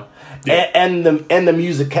ears, you know? Yeah. And the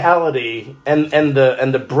musicality and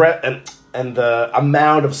the breadth and the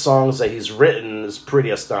amount of songs that he's written is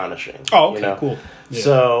pretty astonishing. Oh, okay, you know? cool. Yeah.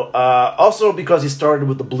 So, also because he started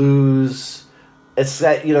with the blues... It's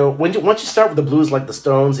that, you know, once you start with the blues like the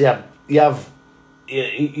Stones, you have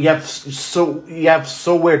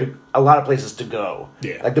somewhere a lot of places to go.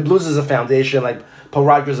 Yeah. Like the blues is a foundation. Like Paul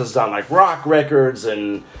Rodgers has done like rock records,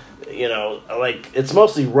 and you know, like it's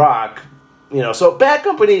mostly rock. You know, so Bad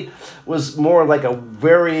Company was more like a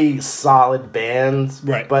very solid band,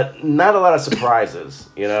 right? But not a lot of surprises.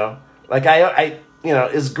 You know, like I you know,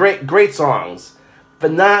 it's great songs.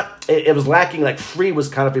 But not, it was lacking, like, Free was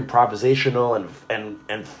kind of improvisational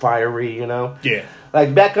and fiery, you know? Yeah.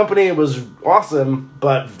 Like, Bad Company was awesome,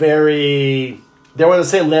 but they were the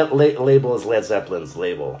same label as Led Zeppelin's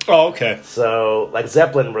label. Oh, okay. So, like,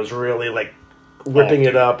 Zeppelin was really, like, whipping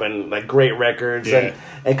it up and, like, great records. Yeah.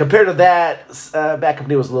 And compared to that, Bad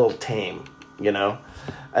Company was a little tame, you know?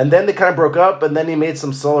 And then they kind of broke up, and then he made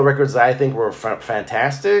some solo records that I think were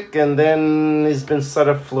fantastic, and then he's been sort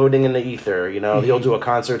of floating in the ether, you know? Mm-hmm. He'll do a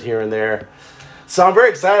concert here and there. So I'm very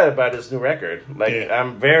excited about his new record. Like,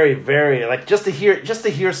 I'm very, very, like, just to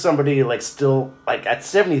hear somebody, like, still, like, at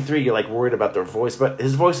 73, you're, like, worried about their voice, but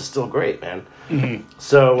his voice is still great, man. Mm-hmm.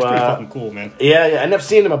 So, it's pretty fucking cool, man. Yeah, and I've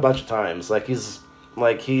seen him a bunch of times. Like,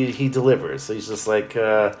 he delivers. So he's just like...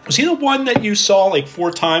 Was he the one that you saw, like,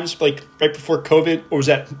 4 times, like, right before COVID? Or was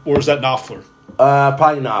that Knopfler?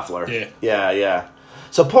 Probably Knopfler. Yeah.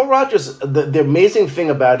 So Paul Rodgers, the amazing thing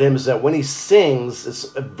about him is that when he sings, it's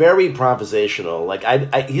very improvisational. Like,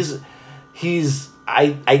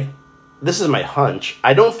 this is my hunch.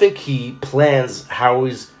 I don't think he plans how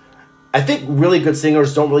he's... I think really good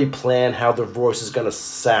singers don't really plan how their voice is going to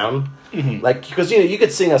sound. Mm-hmm. Like, because, you know, you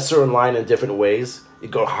could sing a certain line in different ways. You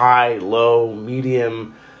go high, low,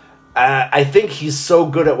 medium. I think he's so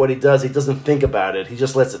good at what he does, he doesn't think about it. He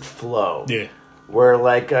just lets it flow. Yeah. Where,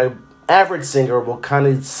 like, a average singer will kind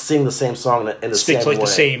of sing the same song in the same way. Stick to, like, the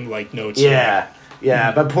same, like, notes. Yeah.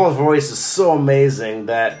 Mm-hmm. But Paul's voice is so amazing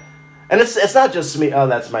that... And it's not just me. Oh,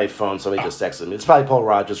 that's my phone. Somebody just texted me. It's probably Paul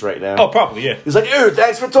Rodgers right now. Oh, probably, yeah. He's like, "Ew,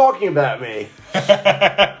 thanks for talking about me."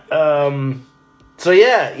 So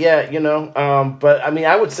yeah, you know. But I mean,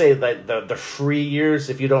 I would say that the Free years,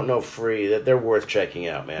 if you don't know Free, that they're worth checking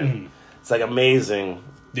out, man. Mm-hmm. It's like amazing.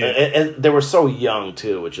 Yeah. And they were so young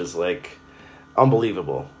too, which is like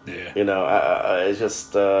unbelievable. Yeah. You know, it's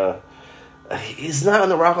just. He's not on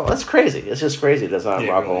the Rock Hall. That's crazy. It's just crazy. That's not on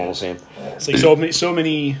Rock Hall of Fame. It's like so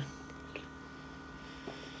many.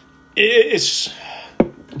 It's.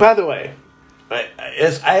 By the way,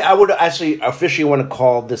 I would actually officially want to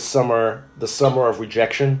call this summer the summer of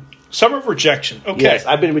rejection. Summer of rejection. Okay. Yes,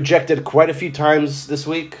 I've been rejected quite a few times this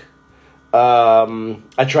week.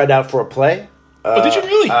 I tried out for a play. Did you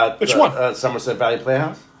really? Which one? Somerset Valley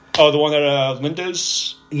Playhouse. Oh, the one that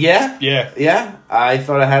Linda's. Yeah. I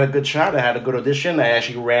thought I had a good shot. I had a good audition. I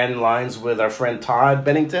actually ran lines with our friend Todd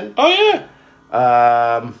Bennington. Oh yeah.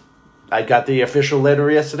 I got the official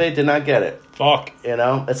letter yesterday. Did not get it. Fuck. You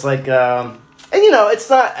know, it's like And it's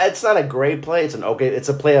not a great play. It's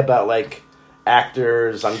a play about like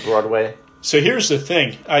actors on Broadway. So here's the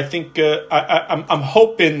thing. I think I'm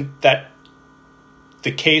hoping that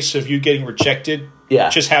the case of you getting rejected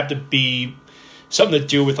just had to be something to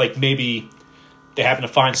do with like maybe they happen to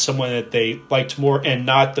find someone that they liked more, and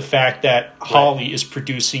not the fact that Holly is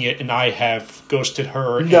producing it and I have ghosted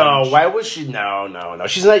her. No, why was she? No.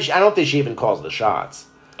 She's not. I don't think she even calls the shots.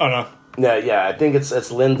 Oh no. No, yeah, I think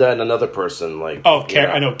it's Linda and another person. Like,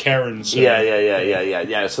 I know Karen. So.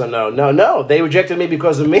 Yeah. So no, they rejected me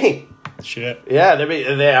because of me. Shit. Yeah,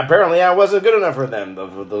 they apparently I wasn't good enough for them.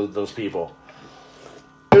 Those people.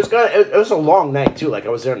 It was a long night too. Like I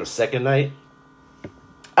was there on the second night.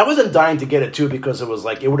 I wasn't dying to get it too because it was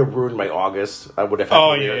like it would have ruined my August. I would have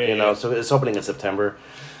had to, know. So it's opening in September.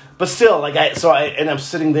 But still, like I'm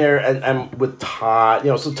sitting there and I'm with Todd.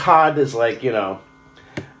 So Todd is like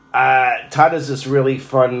Todd is this really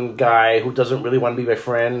fun guy who doesn't really want to be my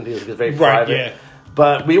friend. He's very private. Yeah.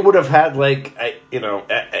 But we would have had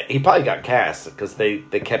he probably got cast because they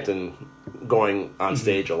kept him going on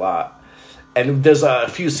stage a lot. And there's a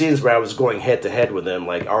few scenes where I was going head to head with him,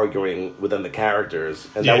 like arguing within the characters,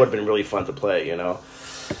 and that would have been really fun to play,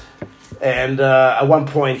 And at one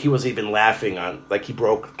point, he was even laughing on, like, he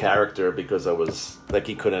broke character because I was, like,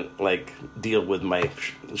 he couldn't, like, deal with my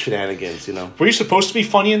shenanigans, Were you supposed to be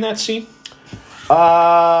funny in that scene?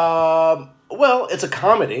 Well, it's a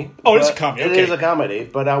comedy. Oh, it's a comedy. Okay. It is a comedy,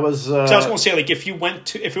 but I was. So I was going to say, like, if it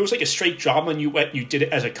was like a straight drama and you did it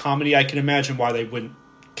as a comedy, I can imagine why they wouldn't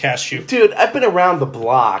cast you. Dude, I've been around the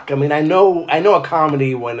block. I mean, I know a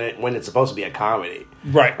comedy when it's supposed to be a comedy.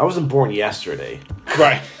 Right. I wasn't born yesterday.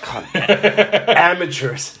 Right.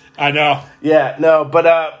 Amateurs. I know. Yeah, no, but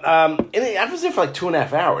I was there for like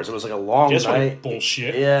 2.5 hours. It was like a long night. Like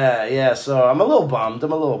bullshit. Yeah. So I'm a little bummed.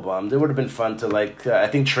 It would have been fun to like. I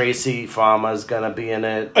think Tracy Farmer's gonna be in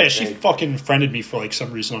it. Oh yeah, she fucking friended me for like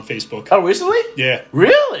some reason on Facebook. Oh, recently? Yeah.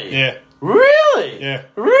 Really? Yeah. Really? Yeah.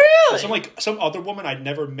 Really? Some other woman I'd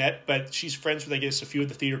never met, but she's friends with I guess a few of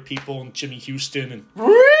the theater people and Jimmy Houston and.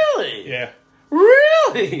 Really? Yeah.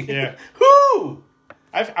 Really? Yeah. Who?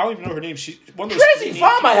 I don't even know her name. She's one of those. Tracy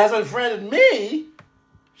Farmer hasn't friended me.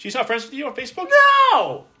 She's not friends with you on Facebook?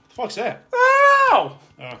 No. What the fuck's that? Oh.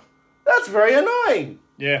 Oh. That's very annoying.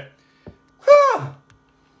 Yeah. Huh.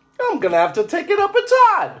 I'm gonna have to take it up with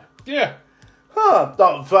Todd. Yeah. Huh.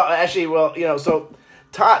 No, actually, well, so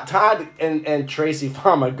Todd and Tracy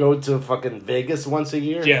Farmer go to fucking Vegas once a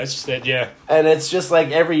year. Yeah, it's that. Yeah. And it's just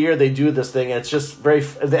like every year they do this thing, and it's just very.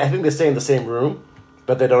 I think they stay in the same room,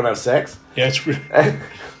 but they don't have sex. Yeah, it's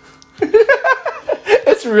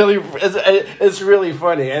really. It's really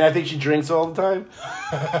funny, and I think she drinks all the time.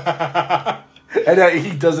 And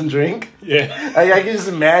he doesn't drink. Yeah, I can just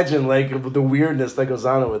imagine like the weirdness that goes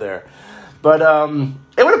on over there. But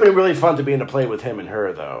it would have been really fun to be in a play with him and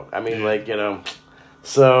her, though. I mean,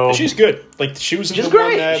 so and she's good. Like she's great.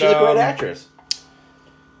 One that, she's a great actress.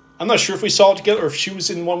 I'm not sure if we saw it together or if she was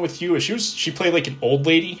in one with you. She played like an old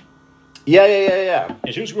lady. Yeah. Yeah,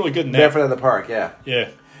 she was really good in that. Barefoot in the Park. Yeah.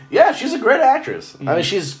 Yeah, she's a great actress. Mm-hmm. I mean,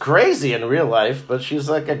 she's crazy in real life, but she's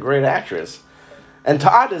like a great actress. And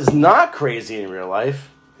Todd is not crazy in real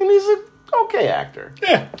life, and he's an okay actor.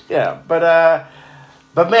 Yeah. Yeah,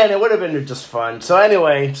 but man, it would have been just fun. So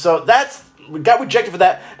anyway, we got rejected for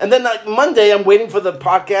that. And then like Monday, I'm waiting for the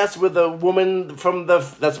podcast with a woman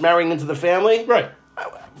that's marrying into the family. Right.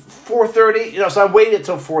 4:30, so I waited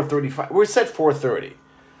till 4:35. We said 4:30.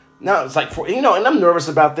 Now it's like, and I'm nervous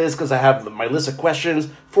about this because I have my list of questions.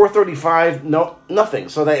 4:35, no, nothing.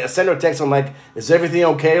 So they send her a text. I'm like, is everything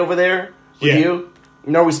okay over there with you?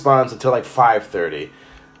 No response until like 5:30.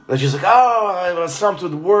 And she's like, oh, I was stumped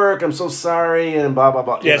with work. I'm so sorry, and blah, blah,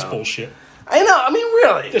 blah. Yeah, it's bullshit. I know. I mean,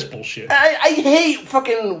 really. It's bullshit. I hate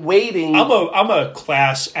fucking waiting. I'm a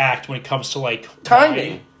class act when it comes to like timing.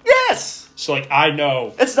 Lying. Yes. So like I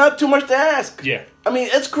know it's not too much to ask. Yeah. I mean,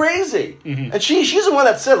 it's crazy. Mm-hmm. And she's the one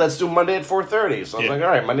that said, let's do Monday at 4:30. So I was like, all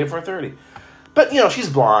right, Monday at 4:30. But, she's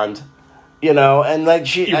blonde, and like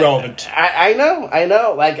she... Irrelevant. I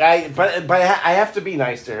know. Like, but I have to be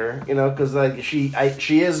nice to her, because like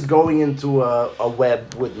she is going into a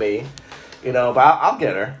web with me, but I'll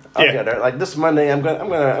get her. I'll get her. Like this Monday, I'm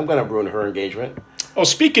gonna ruin her engagement. Oh,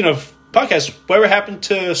 speaking of podcasts, whatever happened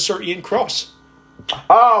to Sir Ian Cross?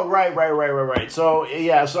 Oh, right. So,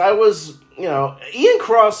 so I was, Ian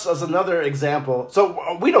Cross is another example.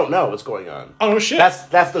 So, we don't know what's going on. Oh, no shit.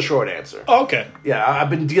 That's the short answer. Oh, okay. Yeah,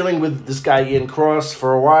 I've been dealing with this guy, Ian Cross,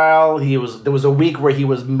 for a while. There was a week where he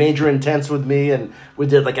was major intense with me, and we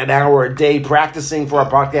did like an hour a day practicing for our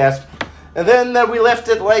podcast. And then we left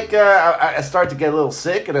it like I started to get a little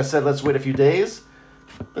sick, and I said, let's wait a few days.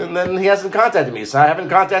 And then he hasn't contacted me, so I haven't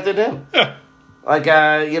contacted him. Like,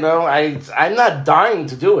 I'm not dying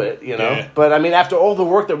to do it, Yeah. But, I mean, after all the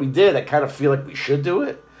work that we did, I kind of feel like we should do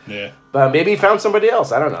it. Yeah. But maybe he found somebody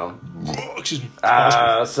else. I don't know. Excuse me.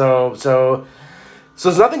 So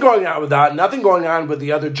there's nothing going on with that. Nothing going on with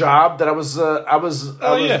the other job that I was.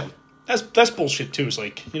 Yeah. That's bullshit too. It's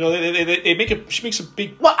like, they make it. She makes a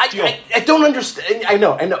big deal. I don't understand. I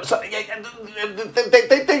know. So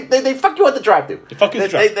they fuck you at the drive-thru. They fuck you at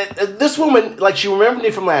the drive-thru. This woman, like, she remembered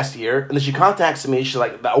me from last year, and then she contacts me. She's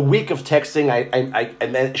like, a week of texting.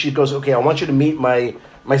 And then she goes, okay, I want you to meet my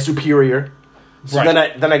superior. So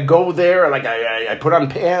right. then I go there, like I put on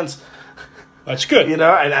pants. That's good. And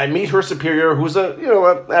I meet her superior, who's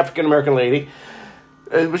a African American lady,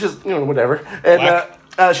 which is whatever. And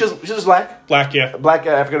she's black. Black, yeah. Black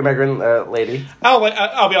African American lady.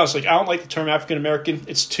 I'll be honest. Like, I don't like the term African American.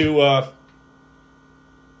 It's too. I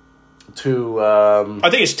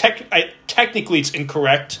think it's technically it's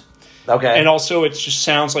incorrect. Okay. And also, it just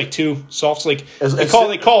sounds like too soft. Like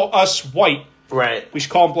they call us white. Right. We should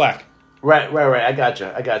call them black. Right. I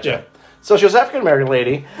gotcha. Yeah. So she was an African American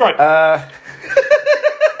lady. Right.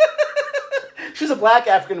 She's a black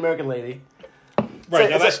African American lady.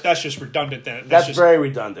 Right. Now that's just redundant. Then that's very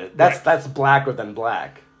redundant. That's blacker than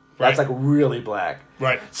black. Right. That's like really black.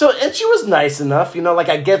 Right. So, and she was nice enough, like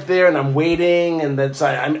I get there and I'm waiting, and then so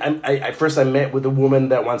I first I met with a woman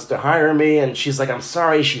that wants to hire me, and she's like, I'm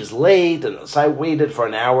sorry, she's late, and so I waited for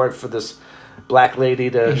an hour for this black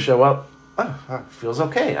lady to show up. Oh, feels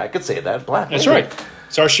okay. I could say that. Black. That's lady. right.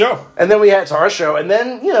 It's our show. And then it's our show, and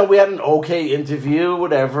then we had an okay interview,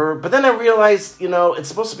 whatever. But then I realized, it's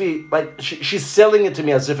supposed to be like she's selling it to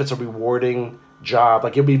me as if it's a rewarding job,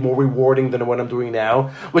 like it'll be more rewarding than what I'm doing now,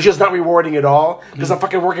 which is not rewarding at all because I'm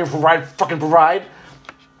fucking working for Provide.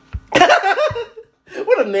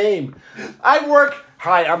 What a name! I work.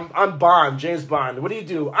 Hi, I'm Bond, James Bond. What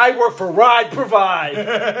do? I work for Provide.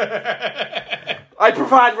 I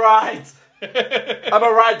provide rides. I'm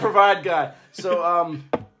a ride provide guy. So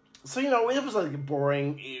it was like a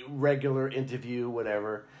boring, regular interview,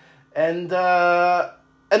 whatever, and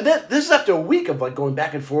then this is after a week of like going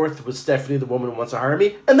back and forth with Stephanie, the woman who wants to hire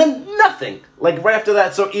me, and then nothing. Like right after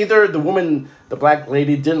that, so either the black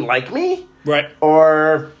lady, didn't like me, right,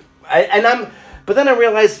 or But then I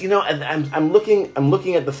realized, I'm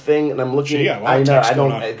looking at the thing, and I'm looking. Yeah, I know, I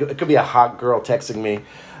don't. It could be a hot girl texting me.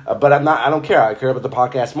 But I'm not. I don't care. I care about the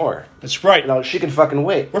podcast more. That's right. She can fucking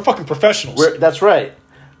wait. We're fucking professionals. That's right.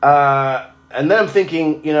 And then I'm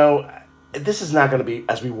thinking, this is not going to be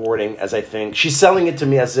as rewarding as I think. She's selling it to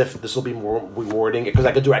me as if this will be more rewarding because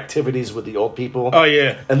I could do activities with the old people. Oh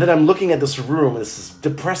yeah. And then I'm looking at this room, this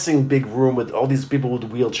depressing big room with all these people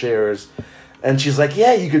with wheelchairs. And she's like,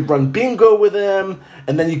 yeah, you could run bingo with them,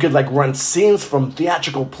 and then you could like run scenes from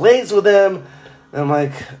theatrical plays with them. And I'm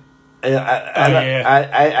like.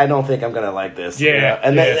 I don't think I'm gonna like this. Yeah,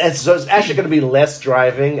 and so it's actually gonna be less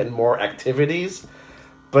driving and more activities.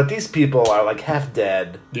 But these people are like half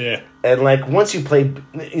dead. Yeah, and like once you play,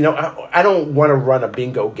 I don't want to run a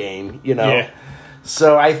bingo game. Yeah.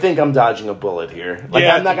 So I think I'm dodging a bullet here. Like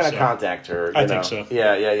I'm not gonna contact her. I think so.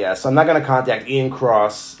 Yeah. So I'm not gonna contact Ian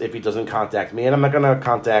Cross if he doesn't contact me, and I'm not gonna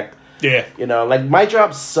contact. Yeah. Like my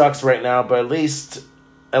job sucks right now, but at least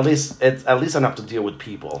I don't have to deal with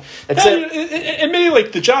people. And maybe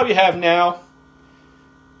like the job you have now,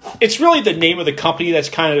 it's really the name of the company that's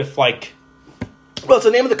kind of like. Well, it's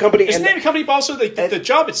the name of the company. It's the name of the company, but also the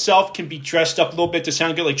job itself can be dressed up a little bit to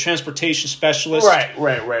sound good, like transportation specialist. Right.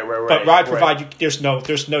 But Ride Provide, there's no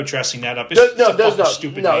dressing that up. There's no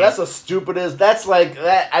stupid. No, name. That's the stupidest. That's like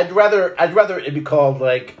that. I'd rather it be called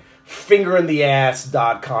like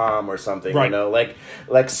fingerintheass.com or something. Right.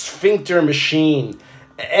 Like sphincter machine.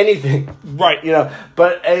 Anything, right?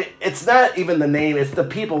 But it's not even the name; it's the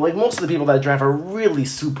people. Like most of the people that I drive are really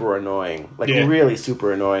super annoying. Really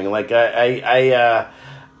super annoying. Like if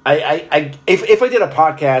I did a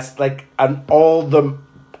podcast like on all the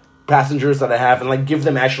passengers that I have and like give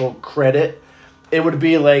them actual credit, it would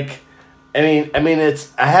be like. I mean,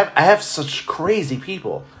 it's I have such crazy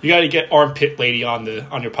people. You got to get Armpit Lady on your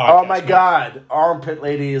podcast. Oh my God, Armpit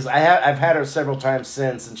Lady is. I've had her several times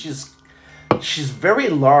since, and she's very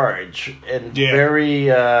large and very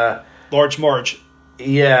large Marge.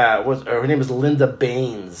 Yeah, her name is Linda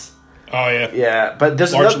Baines. Oh yeah, yeah. But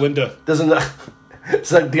there's large Linda.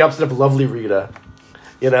 It's like the opposite of Lovely Rita.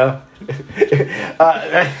 I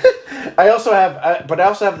also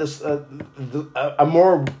have this a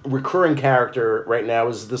more recurring character right now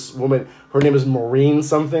is this woman. Her name is Maureen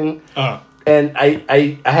something. And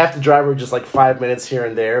I have to drive her just like 5 minutes here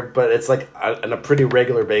and there, but it's like on a pretty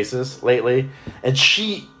regular basis lately. And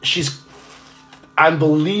she's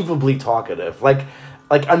unbelievably talkative, like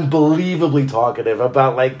unbelievably talkative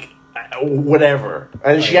about like whatever.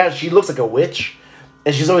 And she looks like a witch,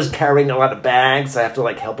 and she's always carrying a lot of bags. I have to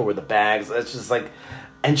like help her with the bags. It's just like,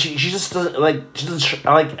 and she just doesn't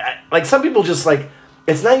like some people just like,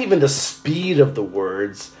 it's not even the speed of the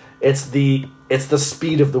words. It's the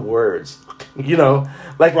speed of the words, you know,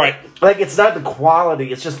 like right. Like it's not the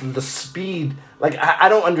quality. It's just the speed. Like I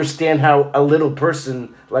don't understand how a little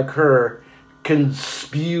person like her can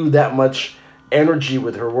spew that much energy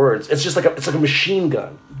with her words. It's just like it's like a machine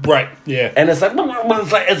gun. Right. Yeah. And it's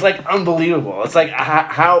like unbelievable. It's like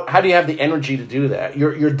how do you have the energy to do that?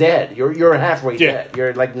 You're dead. You're halfway dead.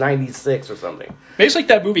 You're like 96 or something. Maybe it's like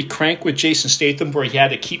that movie Crank with Jason Statham, where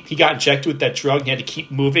he got injected with that drug and he had to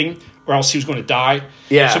keep moving or else he was going to die.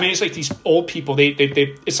 Yeah. So maybe it's like these old people, they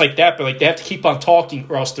it's like that, but like they have to keep on talking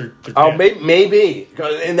or else they're dead. Oh, maybe.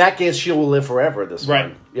 In that case, she will live forever. This right.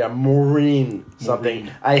 one. Yeah, Maureen something.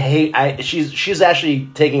 She's actually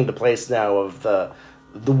taking the place now of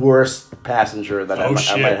the worst passenger that I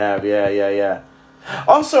might have. Yeah.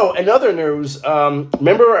 Also, in other news,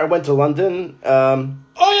 remember I went to London?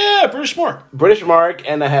 Oh, yeah, British Mark.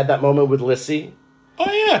 And I had that moment with Lissy.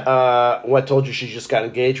 Oh, yeah. I told you she just got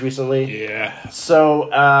engaged recently. Yeah. So,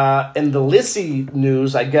 in the Lissy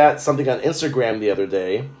news, I got something on Instagram the other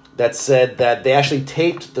day that said that they actually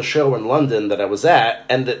taped the show in London that I was at,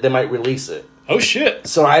 and that they might release it. Oh, shit.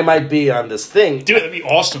 So I might be on this thing. Dude, that'd be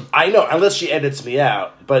awesome. I know, unless she edits me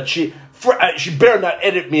out. But she better not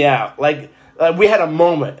edit me out. Like we had a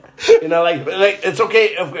moment. You know, like it's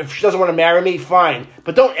okay if she doesn't want to marry me, fine.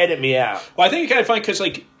 But don't edit me out. Well, I think it's kind of funny because,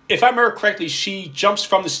 like, if I remember correctly, she jumps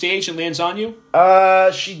from the stage and lands on you?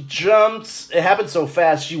 She jumps. It happened so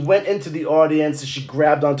fast. She went into the audience and she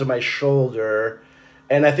grabbed onto my shoulder.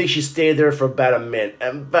 And I think she stayed there for about a minute.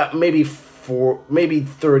 About maybe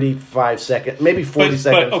 35 seconds. Maybe 40 seconds.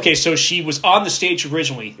 But, okay, so she was on the stage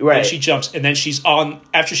originally. Right. And she jumps. And then she's on,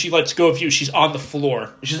 after she lets go of you, she's on the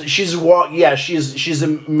floor. She's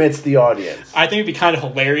amidst the audience. I think it'd be kind of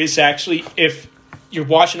hilarious, actually, if you're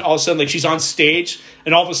watching all of a sudden, like, she's on stage,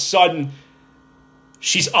 and all of a sudden,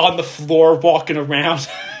 she's on the floor walking around.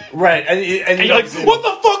 Right. And you're like, what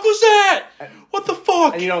the fuck was that? What the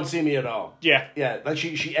fuck? And you don't see me at all. Yeah. Yeah, like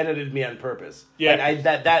she edited me on purpose. Yeah. Like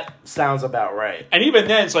that sounds about right. And even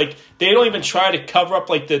then, it's like, they don't even try to cover up,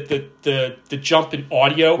 like, the jump in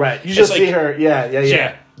audio. Right. You just see her,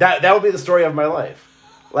 yeah. That would be the story of my life.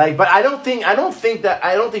 Like, but I don't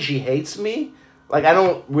think she hates me. Like, I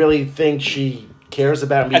don't really think she cares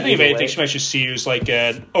about me. I think if anything, she might just see you as like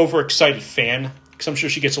an overexcited fan, because I'm sure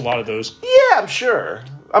she gets a lot of those. Yeah, I'm sure.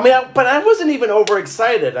 I mean, but I wasn't even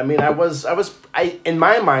overexcited. I mean, I in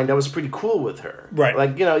my mind, I was pretty cool with her. Right.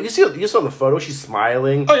 Like, you know, you saw the photo. She's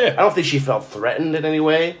smiling. Oh, yeah. I don't think she felt threatened in any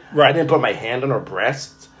way. Right. I didn't put my hand on her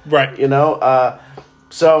breast. Right. You know.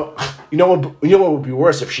 So, you know what would be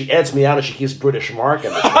worse if she adds me out and she keeps British Mark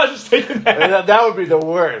in it. I was just thinking that. That would be the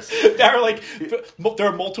worst. There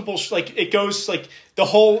are multiple, like, it goes, like, the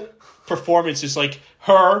whole performance is, like,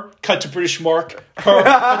 her, cut to British Mark, her,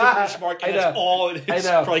 cut to British Mark, and that's all it is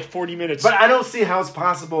for, like, 40 minutes. But I don't see how it's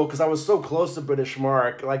possible, because I was so close to British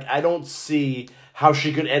Mark, like, I don't see how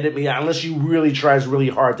she could edit me out, unless she really tries really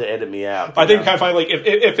hard to edit me out. I think kind of funny, like,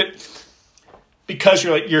 if it, because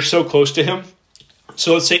you're so close to him.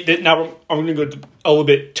 So let's say that now I'm going to go a little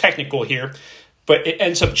bit technical here, but it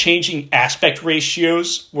ends up changing aspect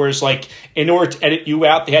ratios. Whereas, like, in order to edit you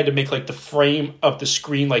out, they had to make, like, the frame of the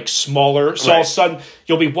screen, like, smaller. So all of a sudden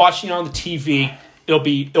you'll be watching it on the TV.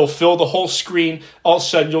 It'll fill the whole screen. All of a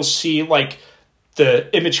sudden you'll see, like,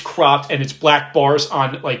 the image cropped and it's black bars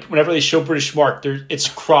on, like, whenever they show British Mark, it's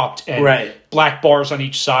cropped and black bars on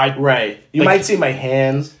each side. Right. You might see my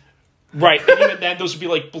hands. Right. And even then, those would be,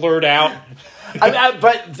 like, blurred out.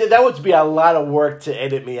 But that would be a lot of work to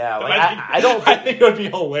edit me out. Like, I think it would be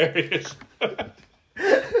hilarious.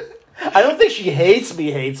 I don't think she hates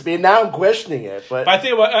me. Now I'm questioning it. But I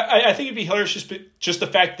think it'd be hilarious just the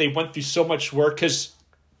fact that they went through so much work, because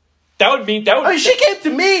that would mean I mean, she came to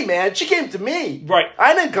me, man. She came to me. Right.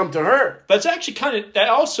 I didn't come to her. That's actually that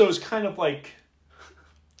also is kind of like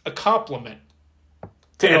a compliment.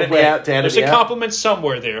 To edit me out. There's a compliment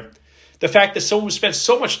somewhere there. The fact that someone spent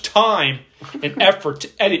so much time and effort to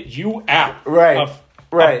edit you out of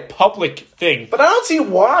a public thing. But I don't see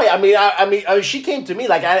why. I mean, she came to me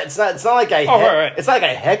like it's not like I. It's not like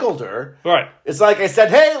I heckled her. Right. It's like I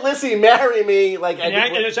said, "Hey, Lissy, marry me." Like, and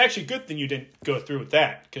it's actually a good thing you didn't go through with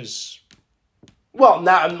that, because Well,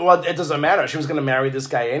 it doesn't matter. She was going to marry this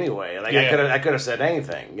guy anyway. Like I could have said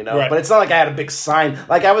anything, you know. Right. But it's not like I had a big sign.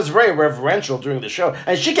 Like I was very reverential during the show,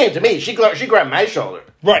 and she came to me. She grabbed my shoulder.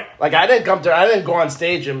 Right. Like I didn't go on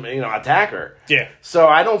stage and attack her. Yeah. So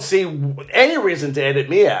I don't see any reason to edit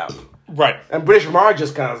me out. Right. And British Mark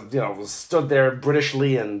just kind of stood there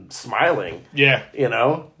Britishly and smiling. Yeah.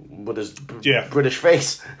 With his British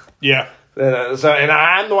face. Yeah. And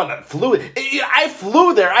I'm the one that flew. I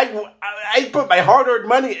flew there. I put my hard-earned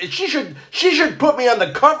money. She should put me on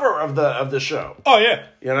the cover of the show. Oh yeah.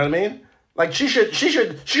 You know what I mean? Like she should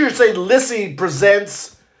say Lissy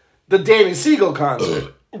presents the Danny Siegel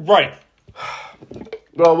concert. Right.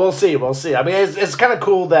 Well, we'll see. I mean, it's kind of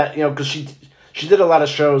cool that because she did a lot of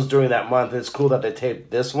shows during that month. It's cool that they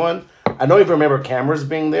taped this one. I don't even remember cameras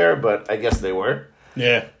being there, but I guess they were.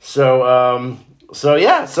 Yeah. So.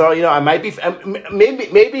 I might be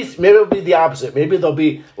maybe it'll be the opposite. Maybe there'll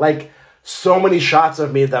be like so many shots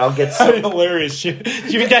of me that I'll get so hilarious. You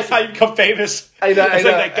mean that's how you become famous? I know, like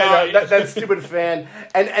that guy. That stupid fan.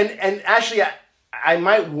 And actually, I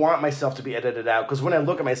might want myself to be edited out because when I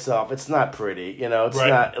look at myself, it's not pretty. It's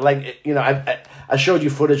not like I showed you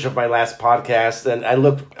footage of my last podcast, and I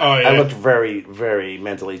looked very, very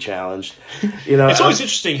mentally challenged. It's always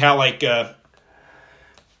interesting how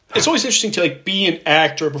it's always interesting to be an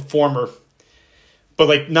actor, a performer,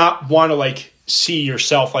 but not want to see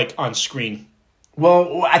yourself on screen.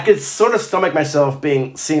 Well, I could sort of stomach myself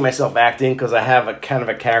seeing myself acting because I have a kind of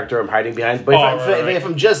a character I'm hiding behind. But if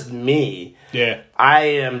I'm just me, I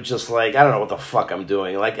am just I don't know what the fuck I'm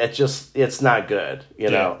doing. It's not good. You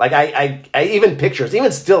know, I even pictures,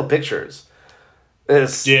 even still pictures.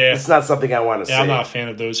 It's not something I want to see. I'm not a fan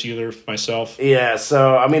of those either myself. Yeah,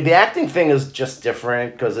 so I mean, the acting thing is just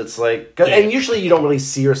different because it's and usually you don't really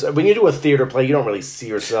see yourself when you do a theater play. You don't really see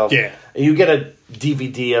yourself. Yeah, you get a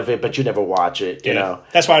DVD of it, but you never watch it. You know,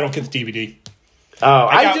 that's why I don't get the DVD. Oh,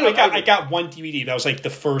 I got one DVD. That was the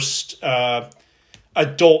first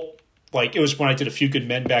adult. It was when I did A Few Good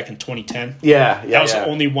Men back in 2010. Yeah. That was the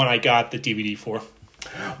only one I got the DVD for.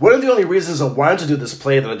 One of the only reasons I wanted to do this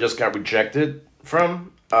play that I just got rejected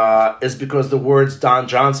from is because the words Don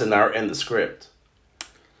Johnson are in the script.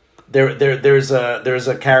 There's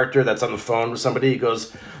a character that's on the phone with somebody. He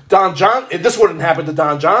goes, Don John. This wouldn't happen to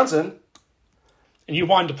Don Johnson. And you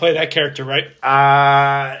wanted to play that character, right?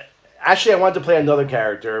 Actually, I wanted to play another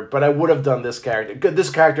character, but I would have done this character. This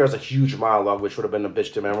character has a huge monologue, which would have been a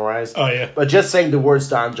bitch to memorize. Oh yeah. But just saying the words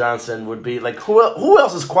Don Johnson would be who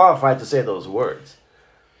else is qualified to say those words?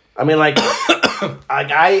 I mean, I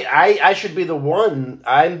should be the one.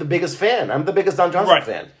 I'm the biggest fan. I'm the biggest Don Johnson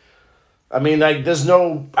fan. I mean, I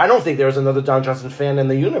don't think there's another Don Johnson fan in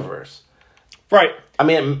the universe. Right. I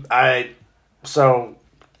mean, it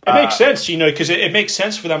makes sense, because it makes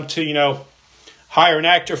sense for them to, hire an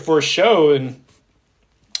actor for a show and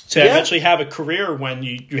to eventually have a career when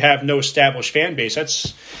you have no established fan base.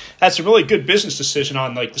 That's a really good business decision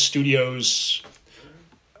on the studios.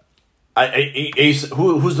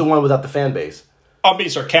 Who's the one without the fan base? I'm being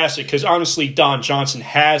sarcastic because honestly, Don Johnson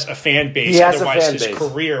has a fan base. Otherwise, his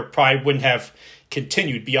career probably wouldn't have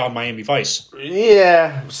continued beyond Miami Vice.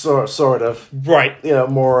 Yeah, sort of. Right.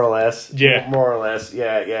 More or less. Yeah. More or less.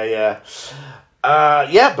 Yeah.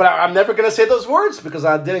 But I'm never going to say those words because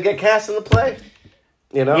I didn't get cast in the play.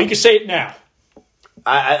 We can say it now.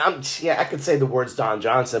 I could say the words Don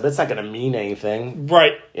Johnson, but it's not going to mean anything.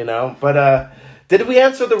 Right. But did we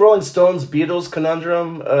answer the Rolling Stones Beatles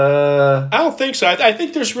conundrum? I don't think so. I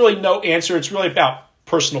think there's really no answer. It's really about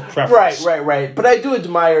personal preference. Right. But I do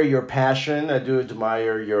admire your passion. I do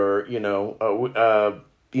admire your,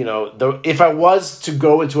 if I was to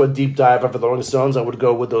go into a deep dive of the Rolling Stones, I would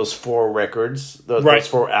go with those 4 records, those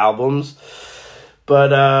 4 albums.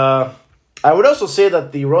 But I would also say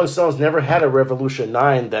that the Rolling Stones never had a Revolution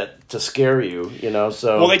 9 to scare you,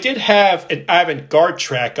 so... Well, they did have an avant-garde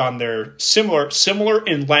track on their similar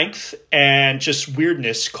in length and just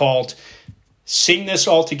weirdness called Sing This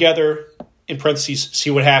All Together, in parentheses, See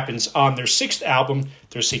What Happens, on their 6th album,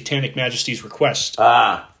 Their Satanic Majesty's Request.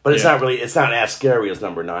 But it's not as scary as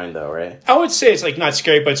number 9, though, right? I would say it's not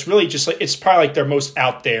scary, but it's really just it's probably their most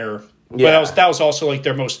out there. Yeah. But that was also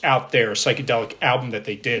their most out there psychedelic album that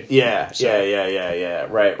they did. Yeah, so. Yeah.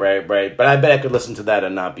 Right. But I bet I could listen to that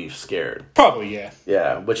and not be scared. Probably, yeah.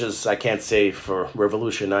 Yeah, which is, I can't say for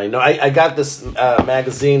Revolution. I got this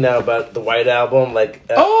magazine now about the White Album,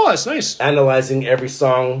 oh, that's nice. Analyzing every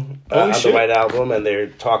song on the White Album, and they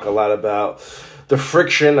talk a lot about the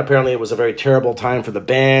friction. Apparently it was a very terrible time for the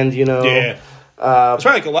band, Yeah. It's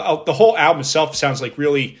probably the whole album itself sounds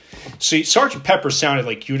really... See, Sgt. Pepper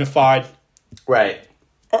sounded unified. Right.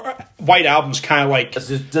 White Album's kind of like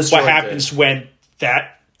Disjointed. what happens when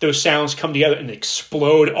those sounds come together and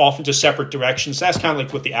explode off into separate directions. That's kind of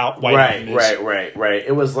like what the White Album is. Right.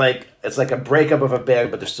 It was like it's like a breakup of a band,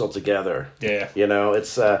 but they're still together. Yeah, you know,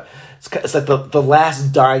 it's like the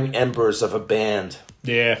last dying embers of a band.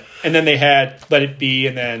 Yeah, and then they had Let It Be,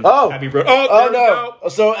 and then Abbey Road. Oh no!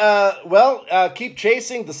 So keep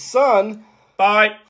chasing the sun. Bye.